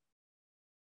stage.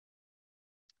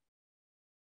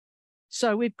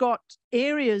 So we've got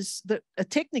areas that are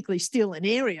technically still an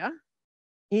area,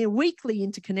 weakly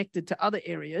interconnected to other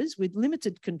areas with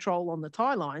limited control on the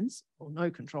tie lines, or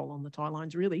no control on the tie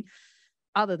lines really,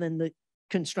 other than the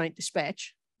constraint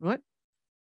dispatch, right?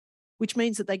 Which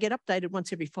means that they get updated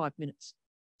once every 5 minutes.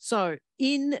 So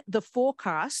in the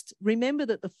forecast, remember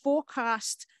that the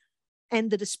forecast and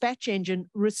the dispatch engine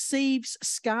receives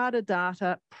SCADA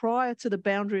data prior to the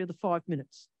boundary of the 5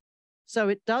 minutes. So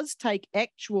it does take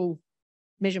actual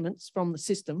measurements from the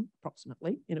system,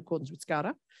 approximately, in accordance with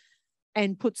SCADA,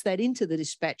 and puts that into the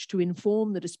dispatch to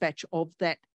inform the dispatch of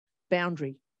that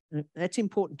boundary. That's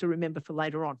important to remember for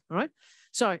later on, all right?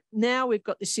 So now we've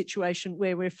got this situation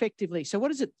where we're effectively, so what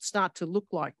does it start to look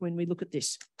like when we look at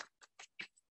this?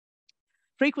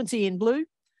 Frequency in blue,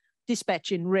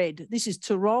 dispatch in red. This is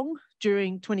Toorong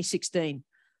during 2016.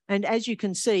 And as you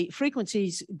can see,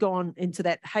 frequency's gone into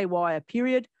that haywire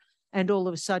period, and all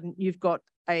of a sudden you've got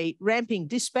a ramping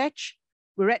dispatch.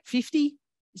 We're at 50.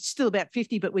 It's still about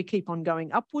 50, but we keep on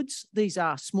going upwards. These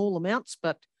are small amounts,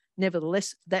 but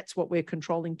nevertheless, that's what we're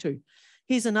controlling to.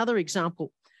 Here's another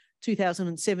example.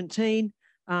 2017,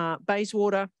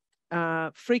 Bayswater,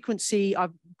 frequency,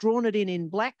 I've drawn it in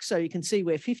black so you can see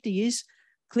where 50 is.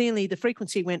 Clearly, the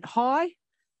frequency went high.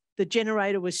 The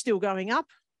generator was still going up.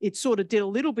 It sort of did a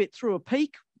little bit through a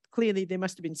peak. Clearly, there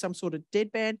must have been some sort of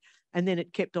deadband, and then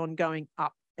it kept on going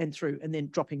up and through and then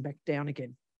dropping back down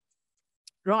again.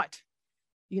 Right.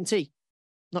 You can see,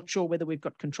 not sure whether we've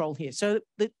got control here. So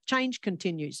the change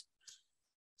continues.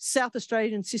 South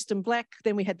Australian system black,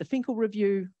 then we had the Finkel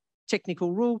review,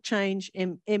 technical rule change,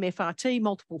 MFRT,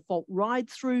 multiple fault ride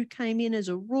through came in as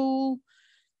a rule.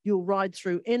 You'll ride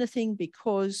through anything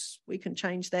because we can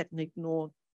change that and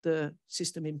ignore the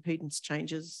system impedance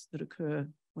changes that occur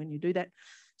when you do that.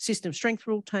 System strength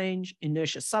rule change,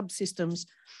 inertia subsystems.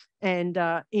 And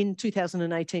in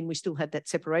 2018, we still had that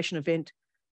separation event.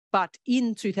 But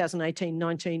in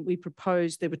 2018-19, we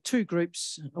proposed, there were two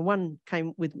groups. One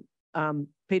came with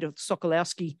Peter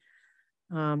Sokolowski,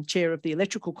 chair of the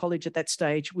Electrical College at that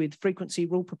stage, with frequency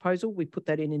rule proposal. We put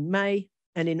that in May,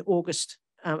 and in August,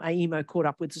 AEMO caught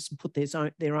up with us and put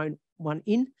their own one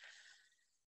in.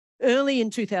 Early in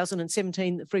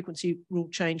 2017, the frequency rule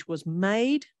change was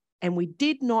made, and we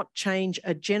did not change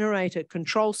a generator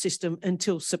control system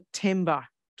until September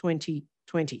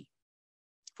 2020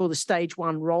 for the stage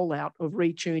 1 rollout of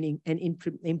retuning and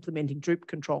implementing droop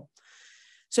control.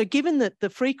 So given that the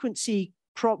frequency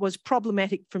was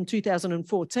problematic from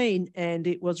 2014 and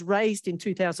it was raised in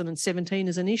 2017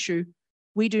 as an issue,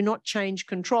 we do not change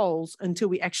controls until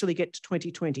we actually get to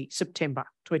 2020, September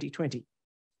 2020.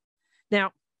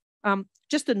 Now,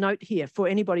 just a note here for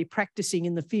anybody practicing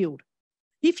in the field.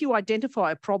 If you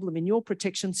identify a problem in your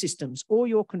protection systems or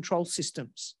your control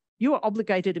systems, you are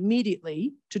obligated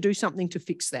immediately to do something to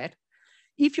fix that.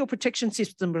 If your protection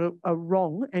systems are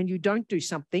wrong and you don't do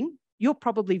something, you're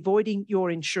probably voiding your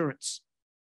insurance.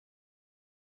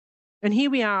 And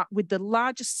here we are with the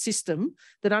largest system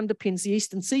that underpins the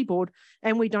eastern seaboard,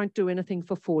 and we don't do anything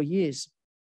for 4 years.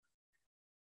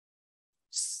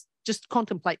 Just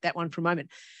contemplate that one for a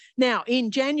moment. Now, in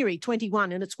January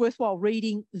 21, and it's worthwhile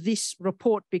reading this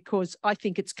report because I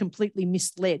think it's completely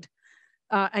misled,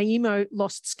 AEMO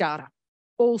lost SCADA.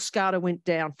 All SCADA went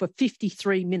down for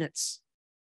 53 minutes.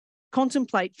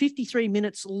 Contemplate 53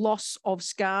 minutes loss of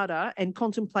SCADA and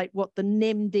contemplate what the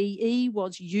NEMDE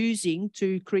was using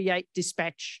to create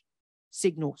dispatch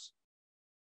signals.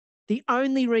 The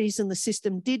only reason the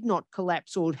system did not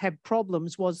collapse or have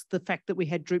problems was the fact that we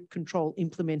had droop control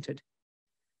implemented.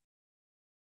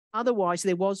 Otherwise,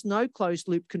 there was no closed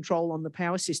loop control on the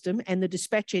power system, and the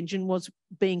dispatch engine was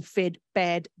being fed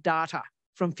bad data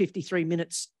from 53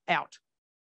 minutes out.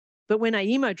 But when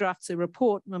AEMO drafts a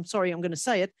report, and I'm sorry, I'm going to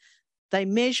say it, they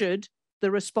measured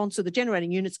the response of the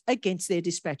generating units against their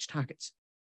dispatch targets.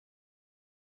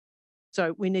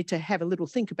 So we need to have a little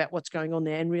think about what's going on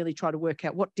there and really try to work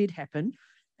out what did happen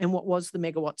and what was the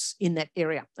megawatts in that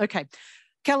area. Okay,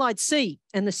 Callide C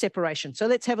and the separation. So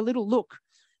let's have a little look.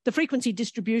 The frequency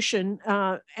distribution,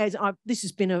 this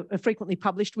has been a frequently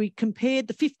published, we compared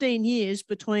the 15 years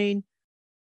between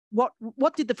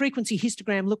what did the frequency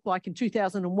histogram look like in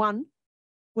 2001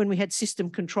 when we had system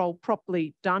control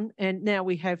properly done, and now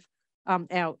we have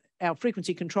our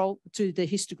frequency control to the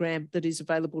histogram that is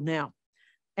available now.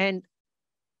 And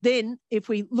then if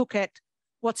we look at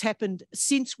what's happened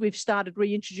since we've started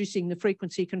reintroducing the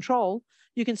frequency control,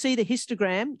 you can see the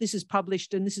histogram. This is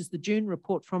published, and this is the June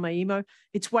report from AEMO.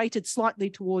 It's weighted slightly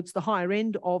towards the higher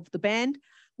end of the band.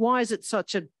 Why is it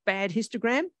such a bad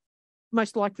histogram?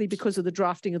 Most likely because of the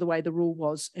drafting of the way the rule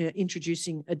was,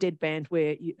 introducing a dead band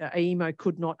where AEMO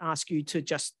could not ask you to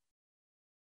just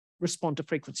respond to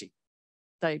frequency.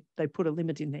 They put a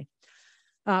limit in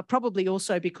there. Probably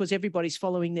also because everybody's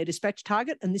following their dispatch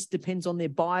target, and this depends on their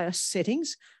bias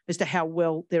settings as to how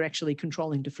well they're actually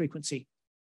controlling to frequency.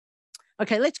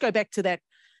 Okay, let's go back to that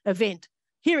event.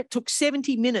 Here it took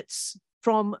 70 minutes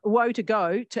from woe to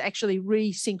go to actually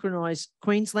re-synchronise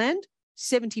Queensland,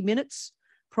 70 minutes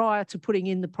prior to putting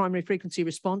in the primary frequency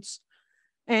response.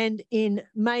 And in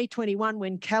May 21,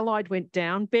 when Callide went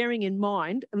down, bearing in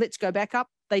mind, let's go back up,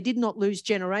 they did not lose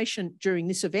generation during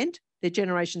this event. Their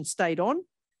generation stayed on.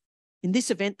 In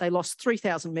this event, they lost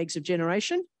 3,000 megs of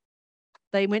generation.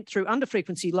 They went through under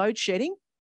frequency load shedding.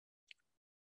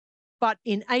 But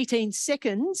in 18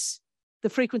 seconds, the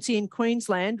frequency in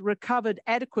Queensland recovered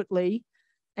adequately,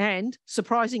 and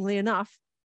surprisingly enough,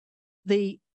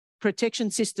 the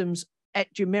protection systems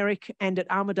at Jumeric and at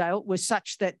Armidale were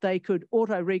such that they could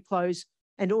auto-reclose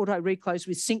and auto-reclose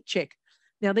with sync check.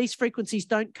 Now, these frequencies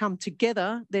don't come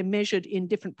together. They're measured in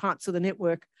different parts of the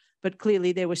network, but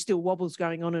clearly there were still wobbles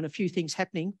going on and a few things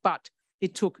happening, but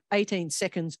it took 18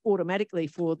 seconds automatically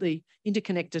for the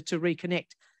interconnector to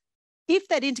reconnect. If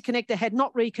that interconnector had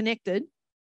not reconnected,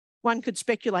 one could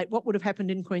speculate what would have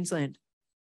happened in Queensland.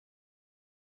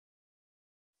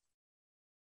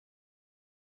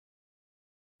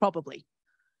 Probably.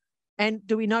 And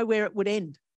do we know where it would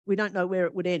end? We don't know where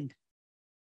it would end.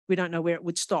 We don't know where it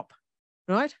would stop,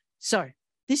 right? So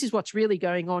this is what's really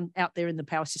going on out there in the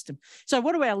power system. So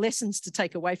what are our lessons to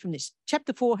take away from this?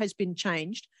 Chapter 4 has been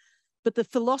changed, but the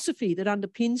philosophy that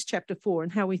underpins Chapter 4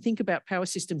 and how we think about power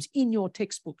systems in your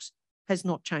textbooks has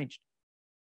not changed.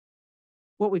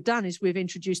 What we've done is we've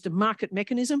introduced a market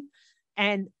mechanism,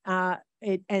 and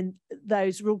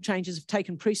those rule changes have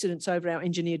taken precedence over our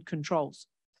engineered controls.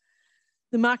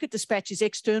 The market dispatch is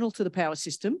external to the power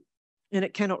system, and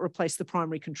it cannot replace the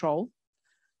primary control.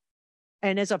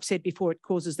 And as I've said before, it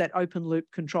causes that open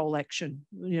loop control action,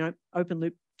 open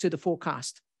loop to the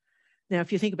forecast. Now,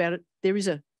 if you think about it, there is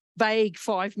a vague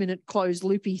 5-minute closed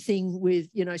loopy thing with,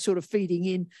 sort of feeding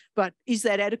in, but is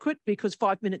that adequate? Because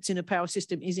 5 minutes in a power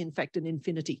system is in fact an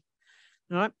infinity,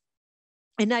 all right?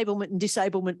 Enablement and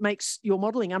disablement makes your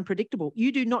modelling unpredictable.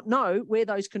 You do not know where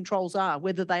those controls are,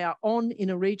 whether they are on in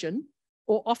a region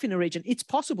or off in a region. It's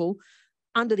possible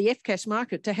under the FCAS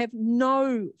market to have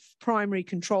no primary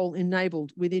control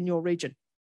enabled within your region.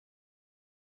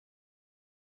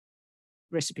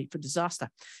 Recipe for disaster.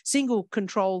 Single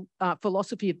control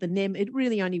philosophy of the NEM, it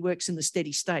really only works in the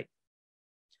steady state.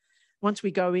 Once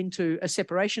we go into a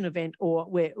separation event or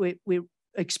where we're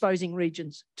exposing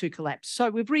regions to collapse. So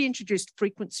we've reintroduced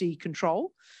frequency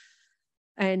control,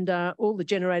 and all the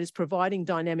generators providing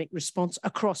dynamic response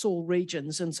across all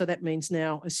regions. And so that means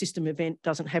now a system event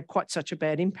doesn't have quite such a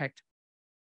bad impact.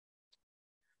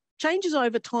 Changes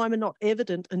over time are not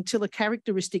evident until a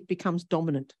characteristic becomes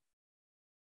dominant.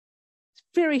 It's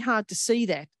very hard to see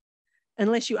that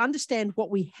unless you understand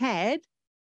what we had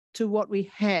to what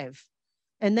we have.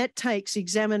 And that takes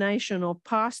examination of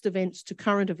past events to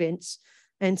current events.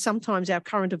 And sometimes our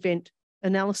current event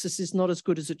analysis is not as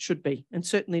good as it should be, and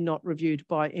certainly not reviewed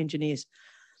by engineers.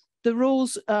 The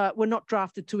rules were not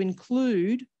drafted to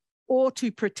include or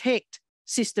to protect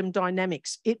system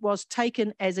dynamics. It was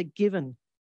taken as a given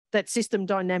that system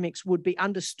dynamics would be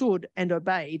understood and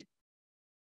obeyed.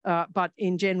 But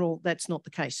in general, that's not the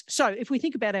case. So if we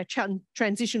think about our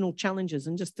transitional challenges,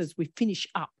 and just as we finish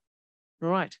up,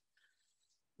 right,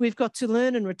 we've got to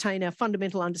learn and retain our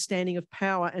fundamental understanding of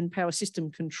power and power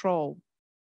system control.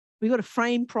 We've got to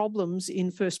frame problems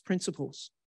in first principles.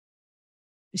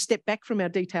 We step back from our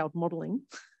detailed modelling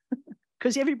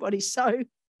because everybody's so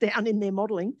down in their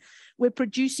modelling. We're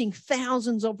producing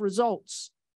thousands of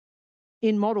results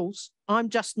in models. I'm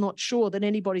just not sure that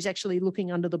anybody's actually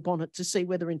looking under the bonnet to see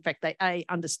whether in fact they A,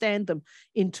 understand them,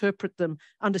 interpret them,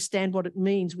 understand what it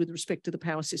means with respect to the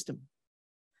power system,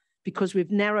 because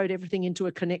we've narrowed everything into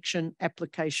a connection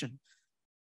application.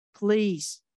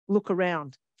 Please look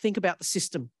around, think about the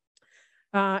system.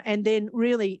 And then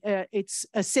really it's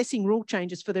assessing rule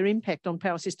changes for their impact on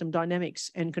power system dynamics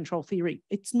and control theory.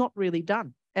 It's not really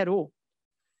done at all.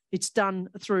 It's done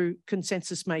through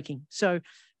consensus making. So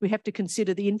we have to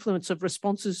consider the influence of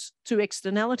responses to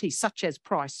externalities, such as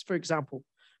price, for example.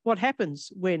 What happens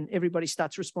when everybody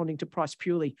starts responding to price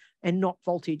purely and not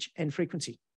voltage and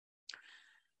frequency?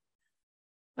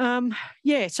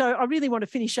 Yeah, so I really want to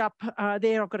finish up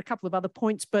there. I've got a couple of other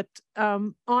points, but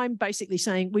I'm basically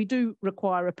saying we do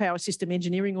require a power system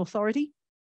engineering authority,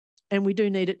 and we do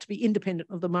need it to be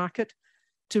independent of the market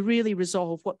to really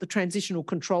resolve what the transitional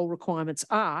control requirements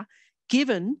are,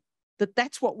 given that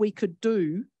that's what we could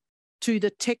do to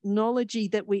the technology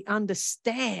that we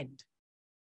understand.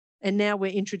 And now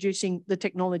we're introducing the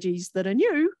technologies that are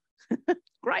new.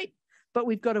 Great. But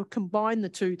we've got to combine the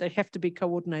two. They have to be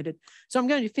coordinated. So I'm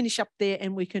going to finish up there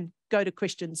and we can go to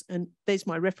questions. And there's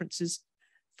my references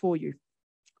for you.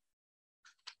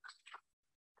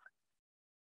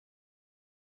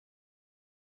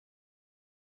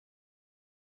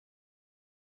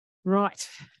 Right.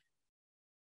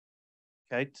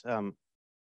 Kate, I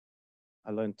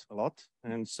learned a lot.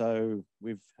 And so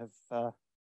we have...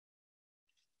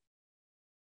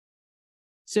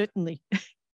 Certainly.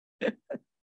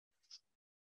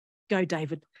 Go,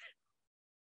 David.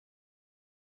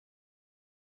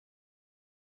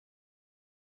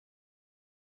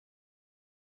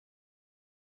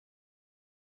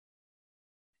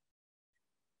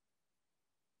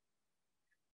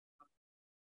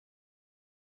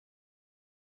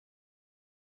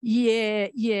 Yeah.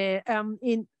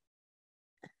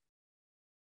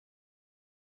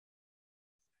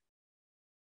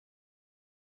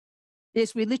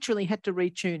 Yes, we literally had to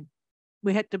retune.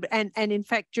 We had to, and in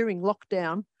fact, during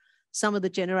lockdown, some of the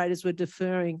generators were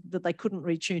deferring that they couldn't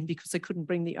retune because they couldn't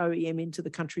bring the OEM into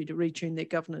the country to retune their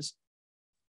governors,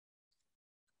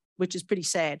 which is pretty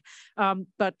sad.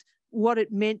 But what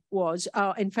it meant was,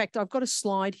 in fact, I've got a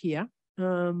slide here.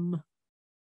 There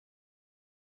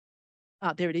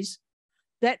it is.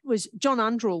 That was John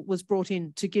Undrell was brought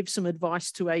in to give some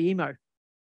advice to AEMO,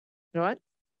 right?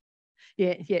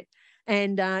 Yeah.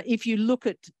 And if you look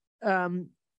at,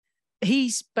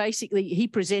 he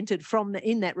presented from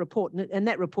in that report, and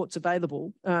that report's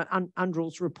available,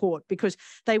 Undrell's report, because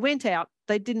they went out,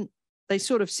 they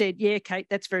sort of said, yeah, Kate,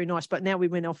 that's very nice. But now we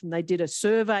went off and they did a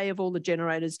survey of all the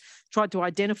generators, tried to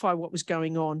identify what was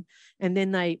going on. And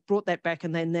then they brought that back.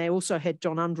 And then they also had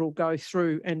John Undrell go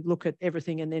through and look at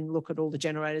everything and then look at all the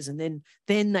generators. And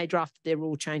then they drafted their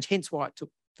rule change, hence why it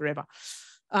took forever.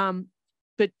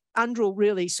 But Undrell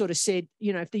really sort of said,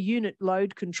 if the unit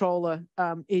load controller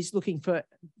is looking for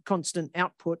constant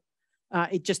output,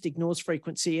 it just ignores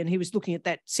frequency. And he was looking at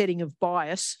that setting of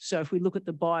bias. So if we look at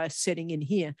the bias setting in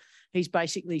here, he's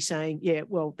basically saying, yeah,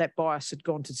 well, that bias had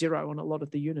gone to zero on a lot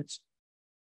of the units.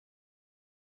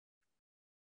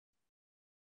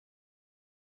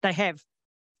 They have.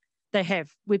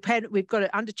 We've got it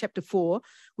under Chapter 4.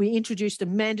 We introduced a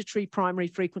mandatory primary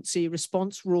frequency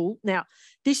response rule. Now,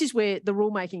 this is where the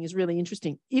rulemaking is really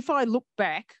interesting. If I look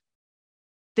back,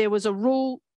 there was a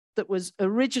rule that was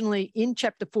originally in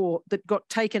Chapter 4 that got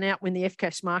taken out when the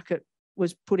FCAS market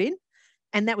was put in,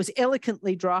 and that was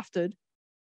elegantly drafted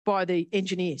by the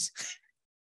engineers.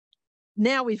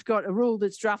 Now we've got a rule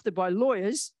that's drafted by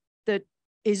lawyers that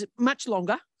is much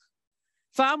longer,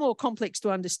 far more complex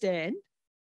to understand.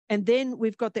 And then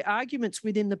we've got the arguments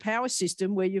within the power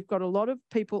system where you've got a lot of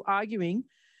people arguing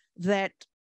that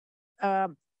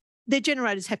their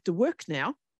generators have to work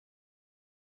now.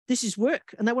 This is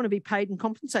work, and they want to be paid and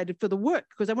compensated for the work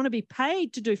because they want to be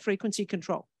paid to do frequency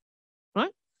control,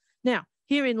 right? Now,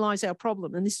 herein lies our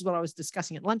problem. And this is what I was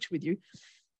discussing at lunch with you.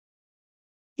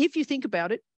 If you think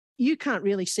about it, you can't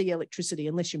really see electricity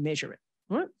unless you measure it,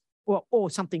 right? Or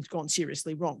something's gone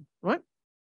seriously wrong, right?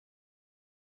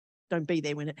 Don't be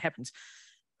there when it happens.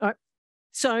 All right.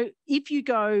 So if you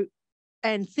go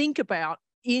and think about,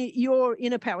 you're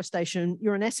in a power station,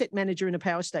 you're an asset manager in a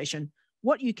power station,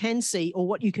 what you can see or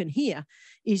what you can hear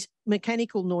is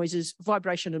mechanical noises,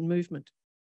 vibration and movement.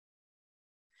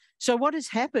 So what has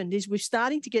happened is we're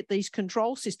starting to get these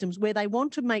control systems where they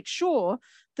want to make sure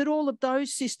that all of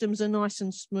those systems are nice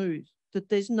and smooth, that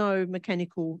there's no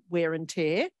mechanical wear and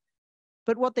tear.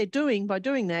 But what they're doing by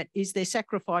doing that is they're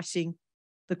sacrificing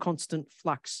the constant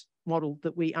flux model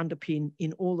that we underpin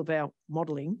in all of our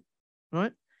modelling,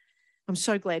 right? I'm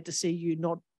so glad to see you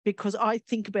nod, because I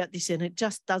think about this and it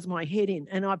just does my head in.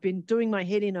 And I've been doing my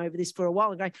head in over this for a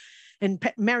while. And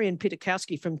Marion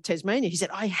Pitakowski from Tasmania, he said,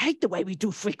 I hate the way we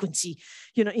do frequency,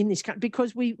 in this country,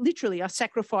 because we literally are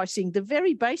sacrificing the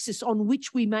very basis on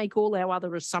which we make all our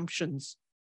other assumptions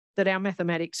that our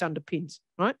mathematics underpins,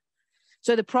 right?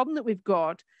 So the problem that we've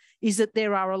got is that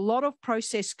there are a lot of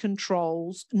process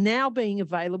controls now being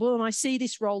available. And I see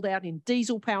this rolled out in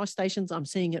diesel power stations. I'm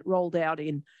seeing it rolled out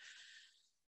in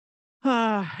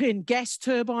gas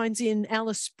turbines in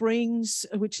Alice Springs,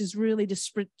 which is really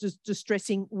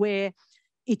distressing, where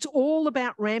it's all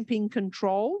about ramping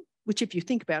control, which if you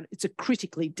think about it, it's a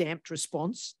critically damped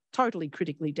response, totally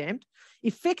critically damped.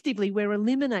 Effectively, we're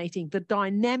eliminating the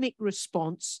dynamic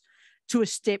response to a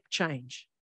step change.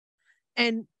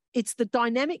 And it's the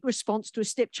dynamic response to a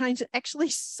step change that actually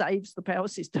saves the power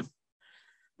system,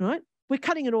 right? We're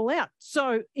cutting it all out.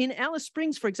 So in Alice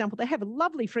Springs, for example, they have a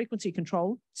lovely frequency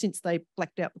control since they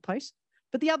blacked out the place.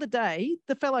 But the other day,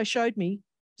 the fellow showed me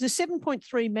there's a 7.3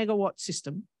 megawatt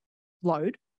system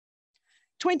load,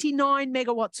 29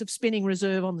 megawatts of spinning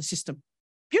reserve on the system.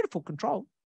 Beautiful control,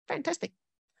 fantastic.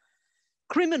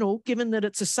 Criminal, given that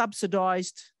it's a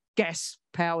subsidised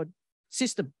gas-powered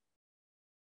system,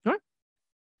 right?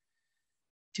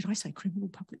 Did I say criminal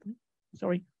publicly?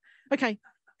 Sorry. Okay.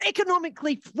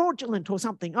 Economically fraudulent or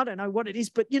something. I don't know what it is,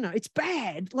 but, it's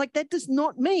bad. Like, that does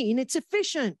not mean it's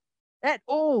efficient at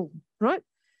all, right?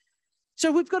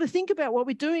 So we've got to think about what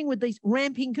we're doing with these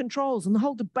ramping controls and the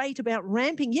whole debate about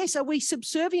ramping. Yes, are we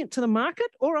subservient to the market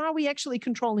or are we actually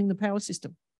controlling the power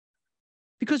system?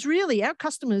 Because really, our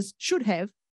customers should have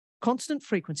constant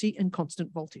frequency and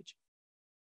constant voltage.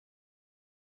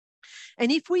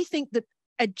 And if we think that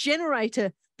a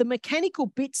generator, the mechanical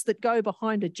bits that go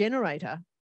behind a generator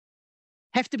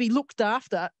have to be looked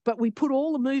after, but we put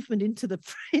all the movement into the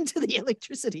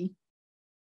electricity,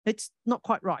 it's not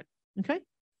quite right, okay?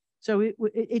 So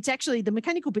it's actually, the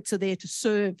mechanical bits are there to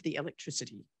serve the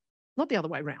electricity, not the other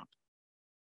way around.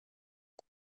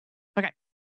 Okay,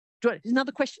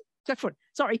 another question? Go for it,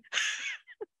 sorry.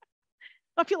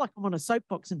 I feel like I'm on a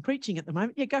soapbox and preaching at the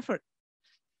moment. Yeah, go for it.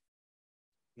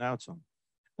 Now it's on.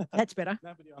 That's better.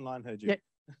 Nobody online heard you.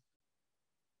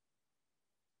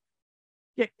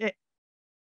 Yeah.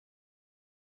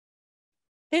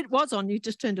 It was on, you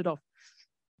just turned it off.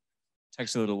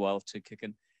 Takes a little while to kick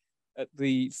in.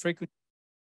 The frequency.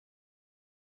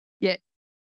 Yeah.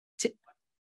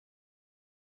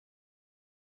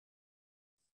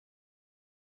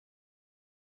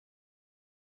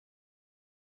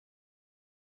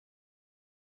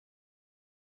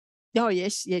 Oh,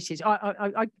 yes.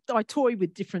 I toy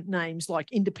with different names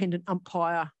like independent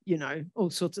umpire, all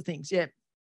sorts of things. Yeah.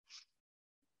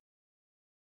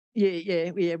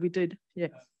 Yeah, we did. Yeah.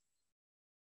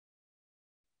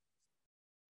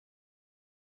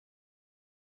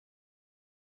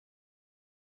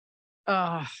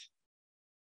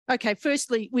 Okay,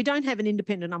 firstly, we don't have an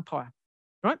independent umpire,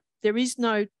 right? There is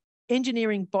no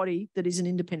engineering body that is an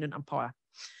independent umpire.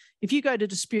 If you go to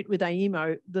dispute with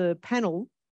AEMO, the panel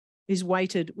is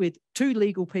weighted with 2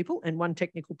 legal people and 1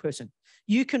 technical person.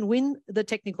 You can win the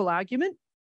technical argument,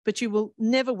 but you will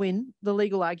never win the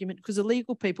legal argument because the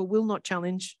legal people will not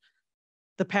challenge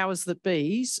the powers that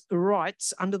be's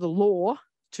rights under the law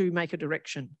to make a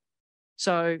direction.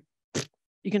 So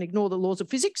you can ignore the laws of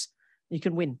physics, you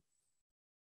can win.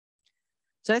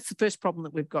 So that's the first problem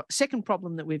that we've got. The second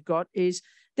problem that we've got is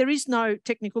there is no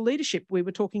technical leadership. We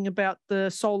were talking about the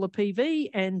solar PV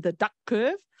and the duck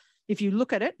curve. If you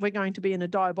look at it, we're going to be in a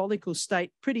diabolical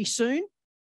state pretty soon.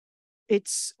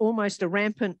 It's almost a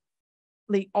rampantly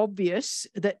obvious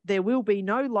that there will be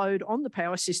no load on the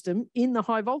power system in the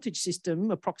high voltage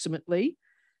system approximately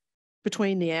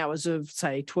between the hours of,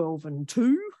 say, 12 and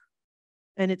 2.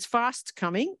 And it's fast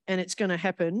coming and it's going to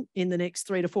happen in the next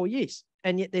 3 to 4 years.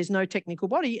 And yet there's no technical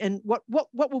body. And what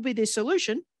will be their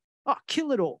solution? Oh,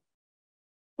 kill it all.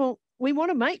 Well, we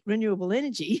want to make renewable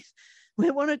energy.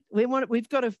 We've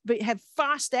got to have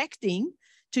fast acting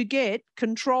to get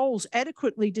controls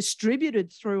adequately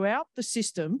distributed throughout the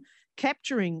system,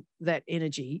 capturing that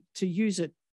energy to use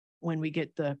it when we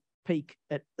get the peak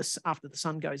after the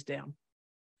sun goes down.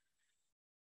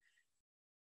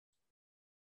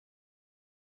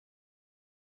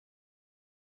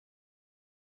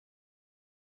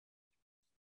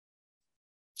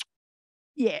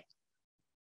 Yeah.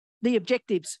 The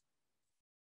objectives.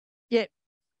 Yeah.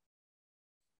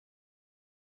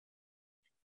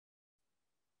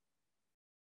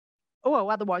 Oh,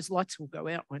 well, otherwise lights will go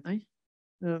out, won't they?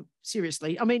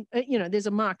 Seriously. I mean, you know, there's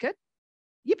a market.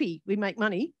 Yippee, we make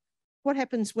money. What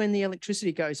happens when the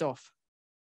electricity goes off?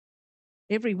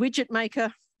 Every widget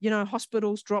maker, you know,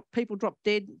 hospitals drop, people drop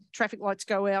dead, traffic lights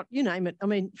go out, you name it. I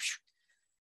mean,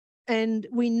 and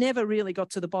we never really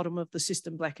got to the bottom of the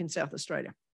system back in South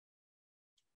Australia.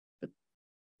 But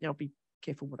I'll be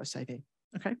careful what I say there.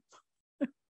 Okay.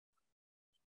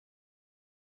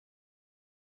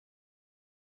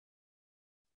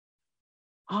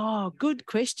 Oh, good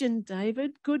question,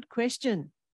 David. Good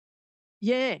question.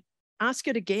 Yeah, ask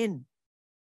it again.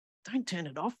 Don't turn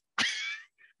it off.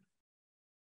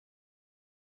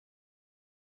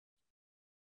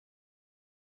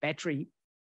 Battery.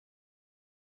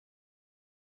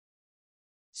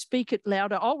 Speak it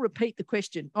louder. I'll repeat the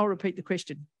question.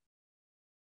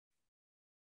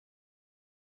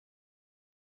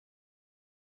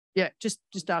 Yeah, just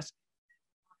ask.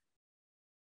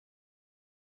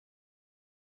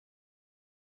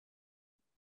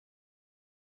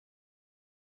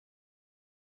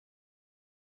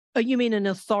 Oh, you mean an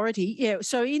authority? Yeah.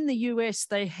 So in the US,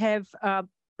 they have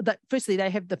firstly, they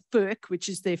have the FERC, which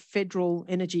is their federal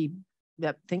energy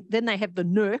thing. Then they have the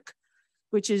NERC,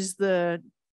 which is the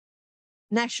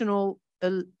National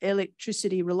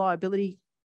Electricity Reliability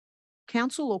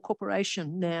Council or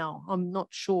Corporation now. I'm not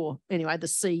sure. Anyway, the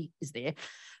C is there.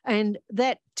 And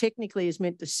that technically is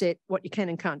meant to set what you can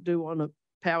and can't do on a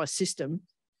power system.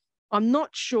 I'm not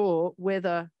sure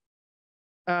whether,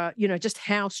 you know, just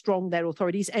how strong that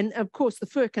authority is. And of course, the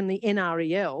FERC and the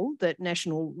NREL, that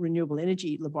National Renewable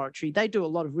Energy Laboratory, they do a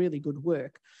lot of really good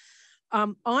work.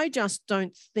 I just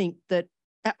don't think that,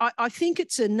 I think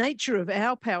it's a nature of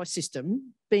our power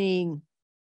system being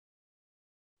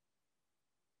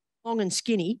long and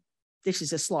skinny. This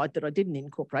is a slide that I didn't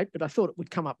incorporate, but I thought it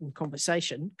would come up in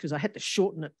conversation because I had to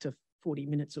shorten it to 40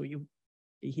 minutes or you'll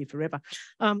be here forever.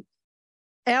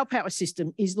 Our power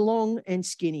system is long and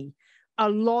skinny. A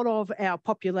lot of our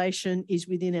population is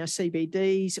within our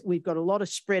CBDs. We've got a lot of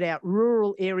spread out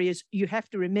rural areas. You have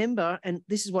to remember, and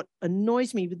this is what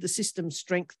annoys me with the system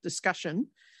strength discussion,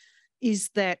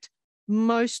 is that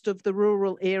most of the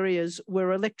rural areas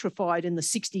were electrified in the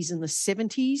 60s and the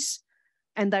 70s,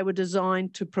 and they were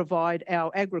designed to provide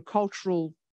our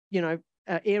agricultural, you know,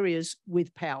 areas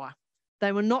with power.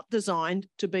 They were not designed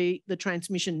to be the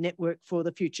transmission network for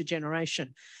the future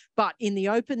generation. But in the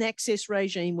open access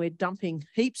regime, we're dumping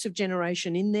heaps of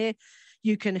generation in there.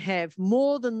 You can have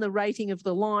more than the rating of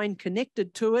the line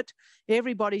connected to it.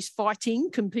 Everybody's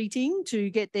fighting, competing to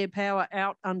get their power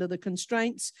out under the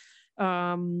constraints.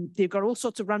 They've got all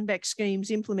sorts of run-back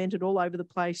schemes implemented all over the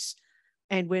place,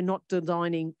 and we're not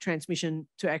designing transmission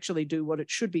to actually do what it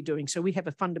should be doing. So we have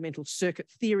a fundamental circuit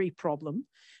theory problem.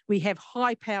 We have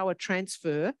high power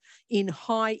transfer in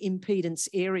high impedance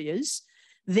areas.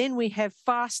 Then we have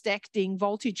fast acting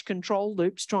voltage control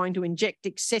loops trying to inject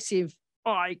excessive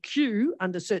IQ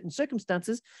under certain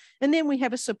circumstances. And then we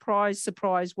have a surprise,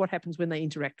 what happens when they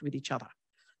interact with each other.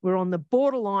 We're on the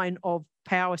borderline of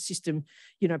power system,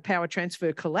 you know, power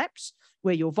transfer collapse,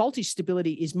 where your voltage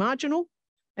stability is marginal,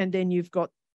 and then you've got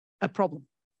a problem.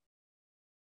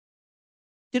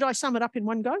 Did I sum it up in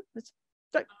one go?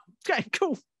 Okay,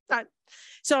 cool.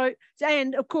 So,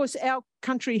 and of course, our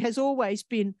country has always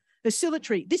been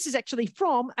oscillatory. This is actually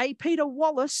from a Peter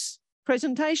Wallace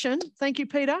presentation. Thank you,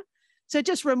 Peter. So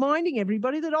just reminding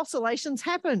everybody that oscillations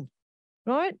happen,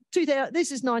 right?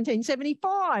 This is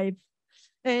 1975.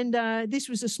 And this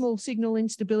was a small signal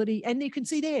instability. And you can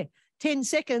see there, 10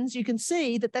 seconds, you can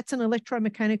see that that's an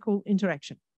electromechanical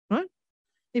interaction, right?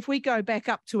 If we go back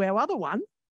up to our other one,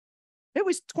 it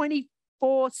was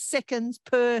 24 seconds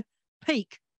per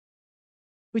peak,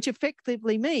 which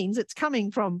effectively means it's coming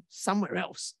from somewhere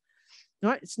else,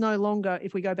 right? It's no longer,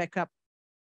 if we go back up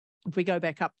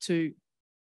to,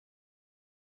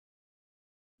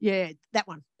 yeah, that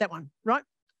one, right?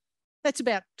 That's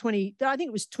about 20, I think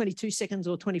it was 22 seconds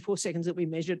or 24 seconds that we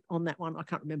measured on that one. I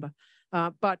can't remember.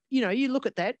 But, you know, you look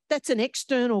at that, that's an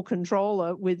external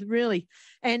controller with really,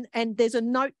 and there's a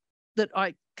note that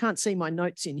I can't see my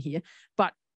notes in here,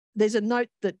 but there's a note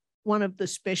that one of the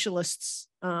specialists,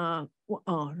 oh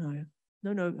no,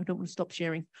 I don't want to stop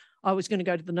sharing. I was going to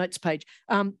go to the notes page.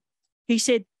 He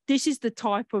said, this is the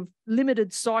type of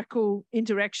limited cycle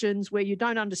interactions where you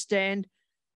don't understand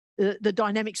the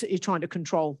dynamics that you're trying to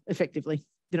control effectively,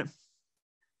 you know.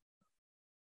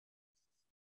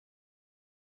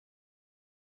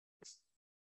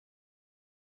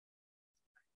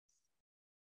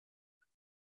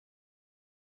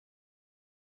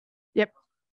 Yep.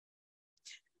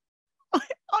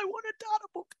 I want a data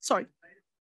book. Sorry.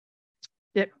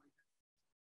 Yep.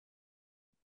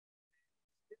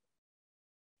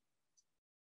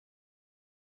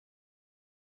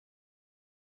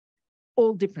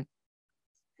 All different.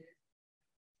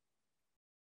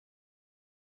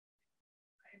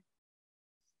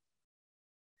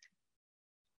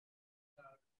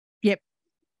 Yep.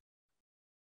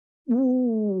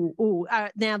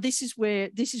 Now this is where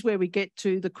we get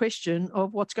to the question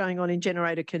of what's going on in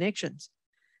generator connections,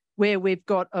 where we've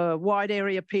got a wide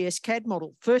area PSCAD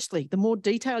model. Firstly, the more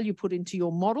detail you put into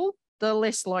your model, the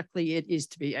less likely it is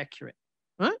to be accurate,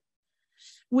 right?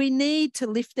 We need to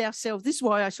lift ourselves. This is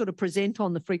why I sort of present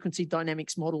on the frequency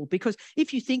dynamics model, because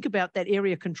if you think about that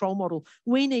area control model,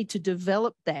 we need to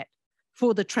develop that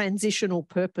for the transitional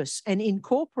purpose and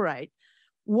incorporate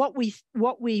what we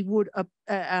would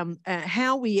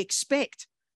how we expect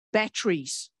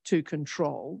batteries to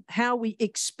control, how we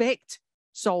expect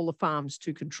solar farms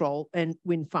to control and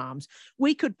wind farms.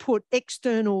 We could put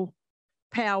external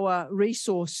power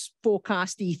resource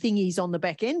forecasty thingies on the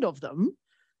back end of them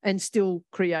and still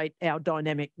create our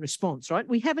dynamic response, right?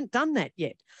 We haven't done that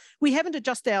yet. We haven't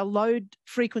adjusted our load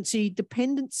frequency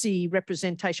dependency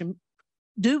representation.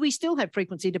 Do we still have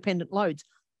frequency dependent loads?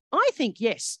 I think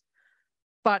yes,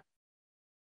 but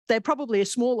they're probably a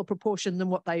smaller proportion than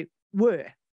what they were,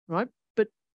 right? But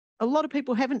a lot of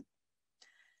people haven't,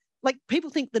 like,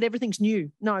 people think that everything's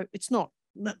new. No, it's not.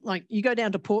 Like, you go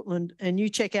down to Portland and you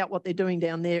check out what they're doing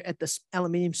down there at the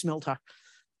aluminium smelter.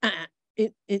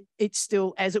 It's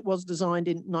still as it was designed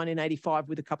in 1985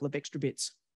 with a couple of extra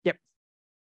bits. Yep.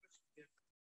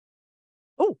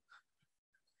 Oh,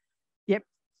 yep.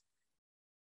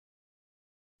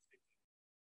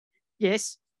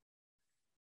 Yes.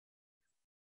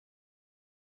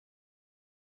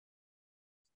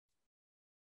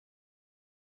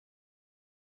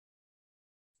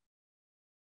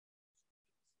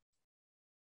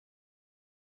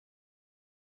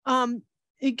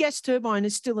 A gas turbine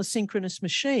is still a synchronous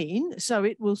machine, so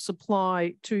it will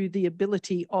supply to the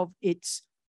ability of its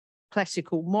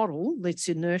classical model, its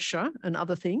inertia and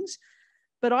other things.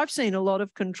 But I've seen a lot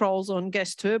of controls on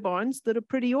gas turbines that are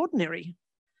pretty ordinary.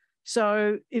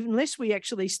 So unless we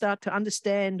actually start to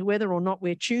understand whether or not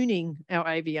we're tuning our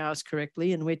AVRs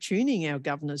correctly and we're tuning our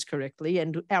governors correctly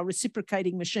and our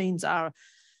reciprocating machines are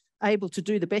able to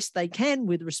do the best they can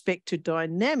with respect to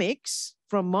dynamics,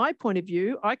 from my point of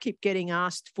view, I keep getting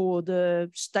asked for the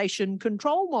station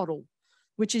control model,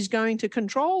 which is going to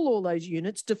control all those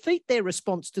units, defeat their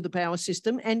response to the power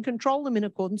system and control them in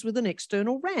accordance with an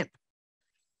external ramp.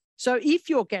 So if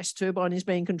your gas turbine is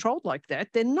being controlled like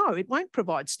that, then no, it won't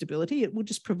provide stability. It will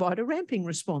just provide a ramping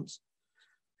response.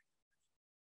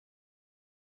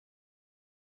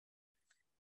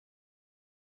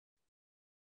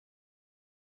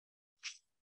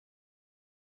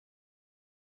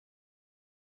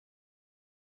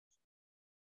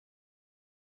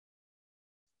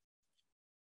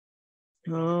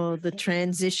 Oh, the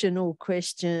transitional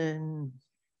question.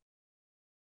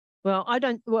 Well, I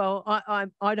don't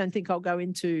think I'll go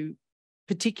into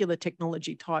particular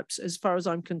technology types. As far as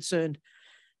I'm concerned,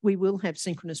 we will have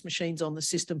synchronous machines on the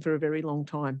system for a very long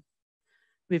time.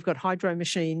 We've got hydro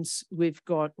machines. We're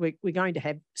going to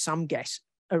have some gas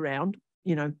around,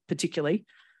 you know, particularly,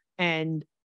 and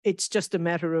it's just a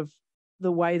matter of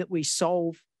the way that we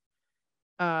solve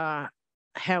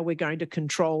how we're going to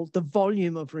control the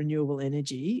volume of renewable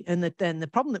energy. And that then the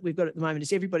problem that we've got at the moment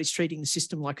is everybody's treating the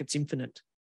system like it's infinite.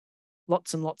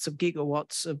 Lots and lots of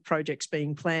gigawatts of projects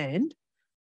being planned.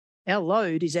 Our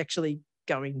load is actually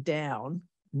going down,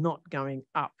 not going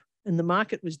up. And the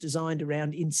market was designed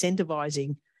around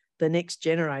incentivizing the next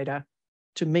generator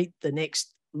to meet the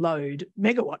next load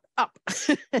megawatt up.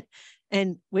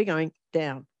 And we're going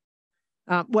down.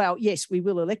 Well, yes, we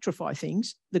will electrify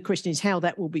things. The question is how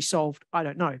that will be solved. I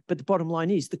don't know. But the bottom line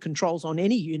is the controls on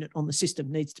any unit on the system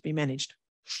needs to be managed.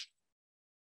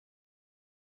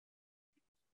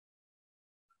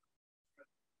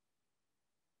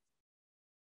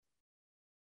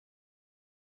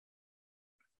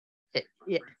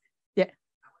 Yeah. Yeah.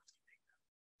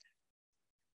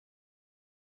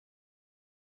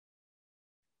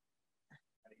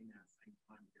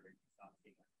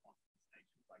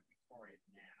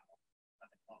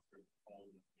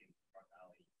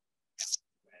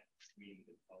 wind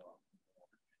and solar.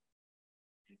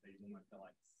 And so you almost feel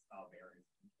like sub areas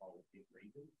control of big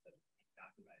regions that are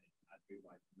exacerbated as good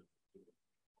ways to look at.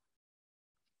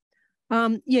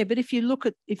 Yeah, but if you look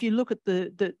at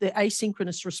the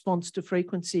asynchronous response to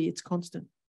frequency, it's constant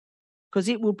because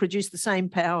it will produce the same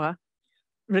power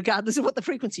regardless of what the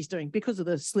frequency is doing because of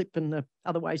the slip and the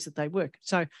other ways that they work.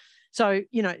 So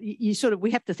you know,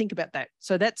 we have to think about that.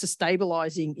 So that's a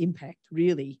stabilizing impact,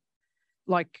 really.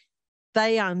 Like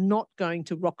they are not going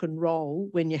to rock and roll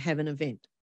when you have an event,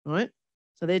 right?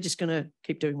 So they're just going to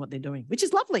keep doing what they're doing, which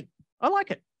is lovely. I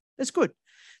like it. That's good.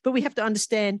 But we have to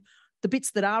understand the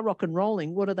bits that are rock and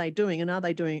rolling, what are they doing and are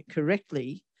they doing it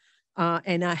correctly?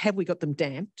 And have we got them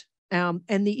damped? And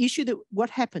the issue that what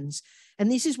happens,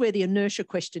 and this is where the inertia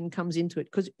question comes into it,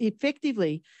 because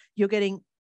effectively you're getting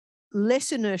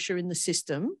less inertia in the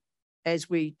system as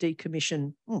we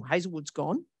decommission. Oh, Hazelwood's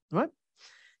gone, right?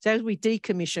 So as we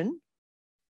decommission,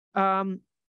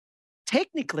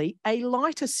 technically a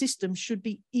lighter system should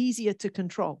be easier to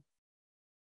control,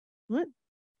 right?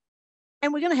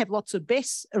 And we're going to have lots of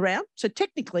BESS around. So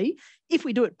technically, if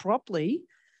we do it properly,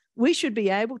 we should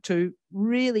be able to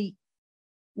really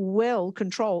well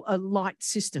control a light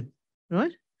system,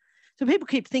 right? So people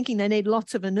keep thinking they need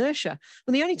lots of inertia.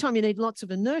 Well, the only time you need lots of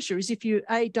inertia is if you,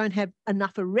 A, don't have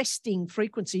enough arresting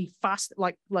frequency fast,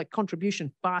 like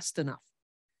contribution fast enough,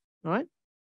 right?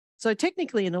 So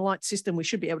technically in a light system, we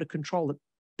should be able to control it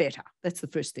better. That's the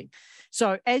first thing.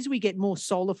 So as we get more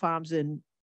solar farms and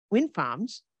wind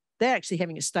farms, they're actually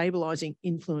having a stabilizing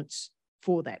influence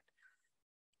for that.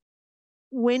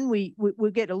 When we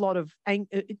get a lot of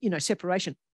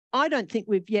separation, I don't think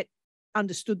we've yet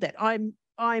understood that. I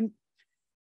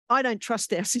don't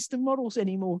trust our system models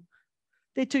anymore.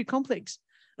 They're too complex.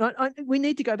 We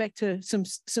need to go back to some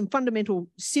fundamental,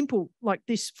 simple, like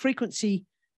this frequency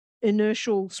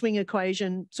inertial swing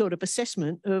equation sort of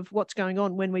assessment of what's going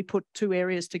on when we put two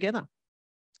areas together.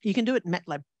 You can do it in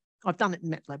MATLAB. I've done it in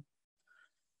MATLAB.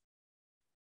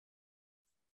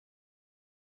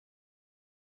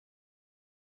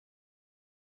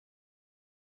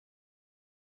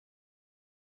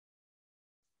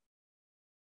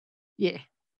 Yeah,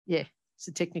 it's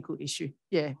a technical issue.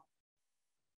 Yeah.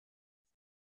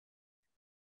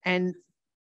 And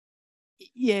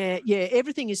yeah,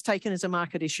 everything is taken as a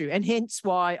market issue, and hence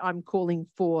why I'm calling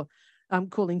for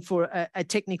a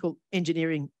technical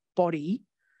engineering body,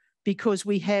 because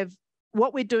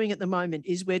what we're doing at the moment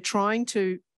is we're trying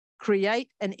to create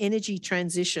an energy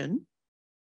transition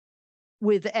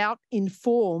without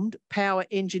informed power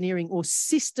engineering or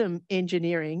system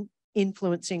engineering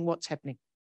influencing what's happening.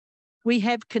 We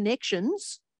have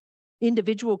connections,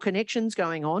 individual connections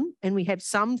going on, and we have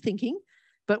some thinking,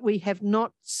 but we have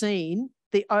not seen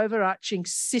the overarching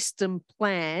system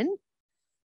plan.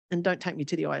 And don't take me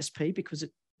to the ISP because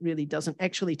it really doesn't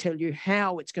actually tell you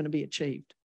how it's going to be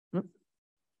achieved.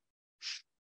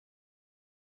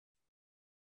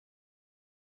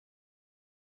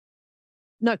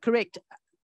 No, correct.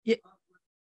 Yeah.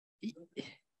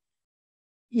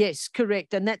 Yes,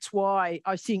 correct. And that's why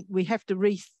I think we have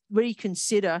to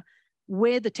reconsider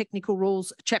where the technical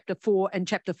rules, Chapter 4 and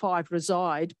Chapter 5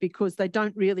 reside, because they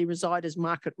don't really reside as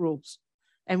market rules.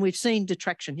 And we've seen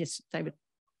detraction. Yes, David.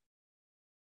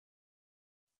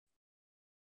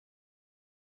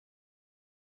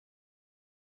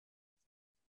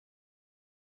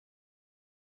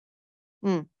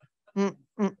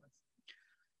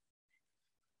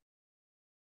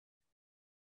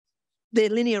 They're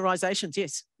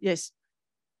linearizations, yes.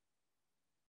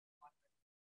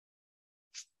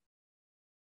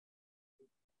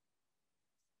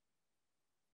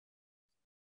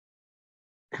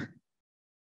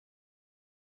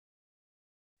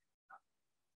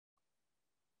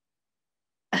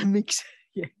 A mix,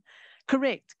 yeah.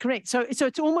 Correct. So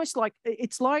it's almost like,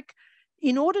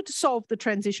 in order to solve the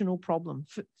transitional problem,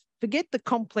 forget the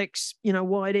complex,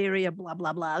 wide area, blah,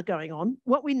 blah, blah going on.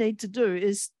 What we need to do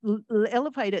is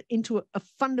elevate it into a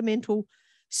fundamental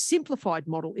simplified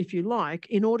model, if you like,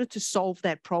 in order to solve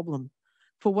that problem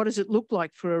for what does it look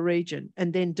like for a region,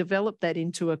 and then develop that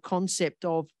into a concept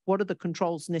of what are the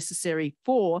controls necessary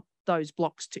for those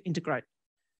blocks to integrate.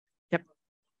 Yep.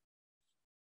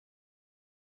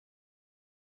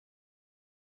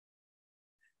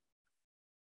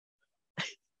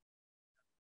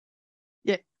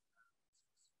 Yeah.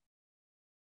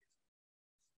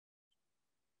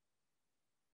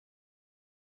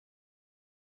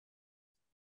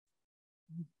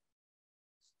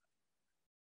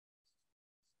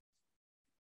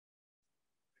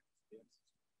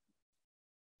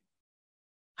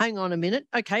 Hang on a minute.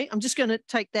 Okay, I'm just going to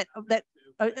take that.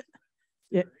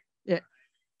 Yeah.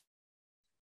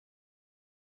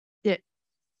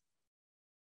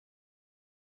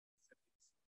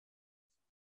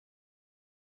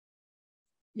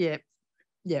 Yeah.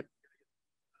 Yep.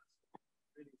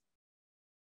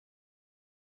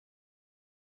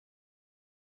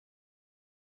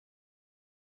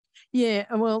 Yeah,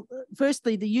 well,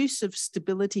 firstly, the use of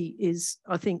stability is,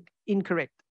 I think,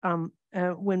 incorrect.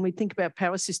 When we think about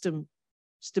power system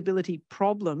stability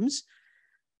problems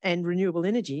and renewable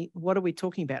energy, what are we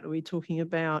talking about? Are we talking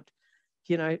about,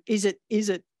 you know, is it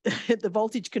the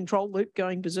voltage control loop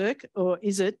going berserk, or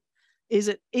is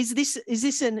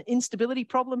this an instability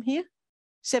problem here?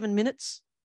 7 minutes.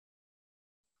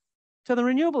 So the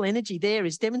renewable energy there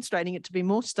is demonstrating it to be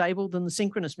more stable than the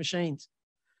synchronous machines.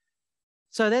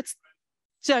 So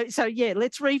yeah,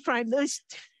 let's reframe this.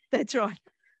 That's right.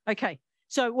 Okay.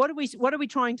 So what are we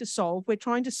trying to solve? We're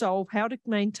trying to solve how to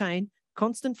maintain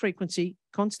constant frequency,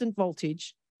 constant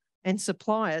voltage, and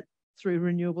supply it through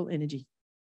renewable energy.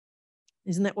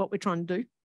 Isn't that what we're trying to do?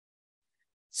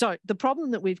 So the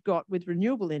problem that we've got with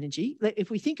renewable energy,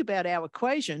 if we think about our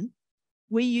equation,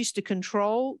 we used to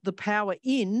control the power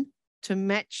in to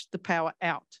match the power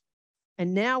out.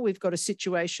 And now we've got a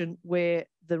situation where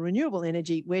the renewable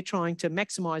energy, we're trying to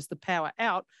maximize the power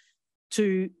out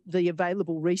to the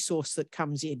available resource that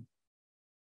comes in.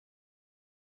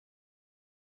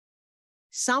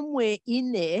 Somewhere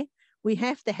in there, we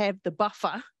have to have the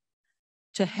buffer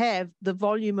to have the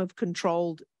volume of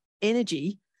controlled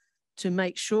energy to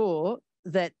make sure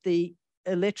that the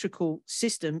electrical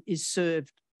system is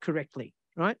served correctly,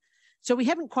 right? So we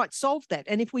haven't quite solved that.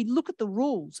 And if we look at the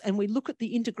rules and we look at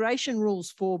the integration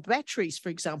rules for batteries, for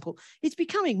example, it's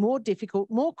becoming more difficult,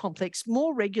 more complex,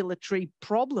 more regulatory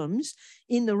problems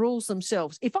in the rules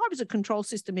themselves. If I was a control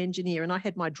system engineer and I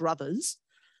had my druthers,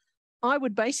 I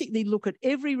would basically look at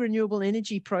every renewable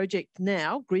energy project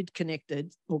now, grid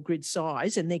connected or grid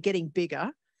size, and they're getting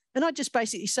bigger. And I'd just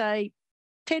basically say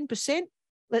 10%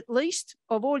 at least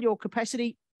of all your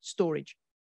capacity, storage.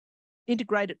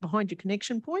 Integrate it behind your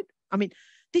connection point. I mean,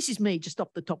 this is me just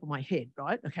off the top of my head,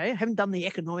 right? Okay, I haven't done the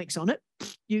economics on it.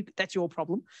 That's your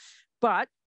problem. But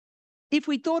if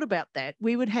we thought about that,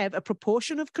 we would have a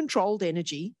proportion of controlled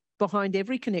energy behind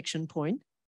every connection point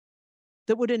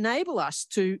that would enable us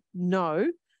to know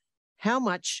how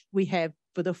much we have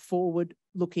for the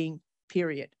forward-looking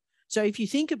period. So if you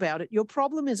think about it, your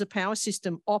problem as a power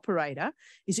system operator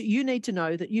is that you need to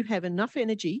know that you have enough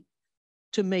energy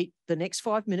to meet the next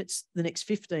 5 minutes, the next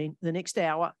 15, the next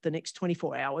hour, the next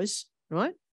 24 hours,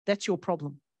 right? That's your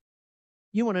problem.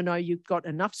 You want to know you've got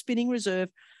enough spinning reserve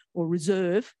or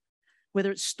reserve,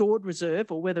 whether it's stored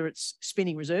reserve or whether it's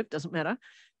spinning reserve, doesn't matter.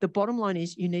 The bottom line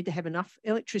is you need to have enough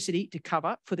electricity to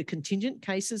cover for the contingent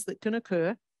cases that can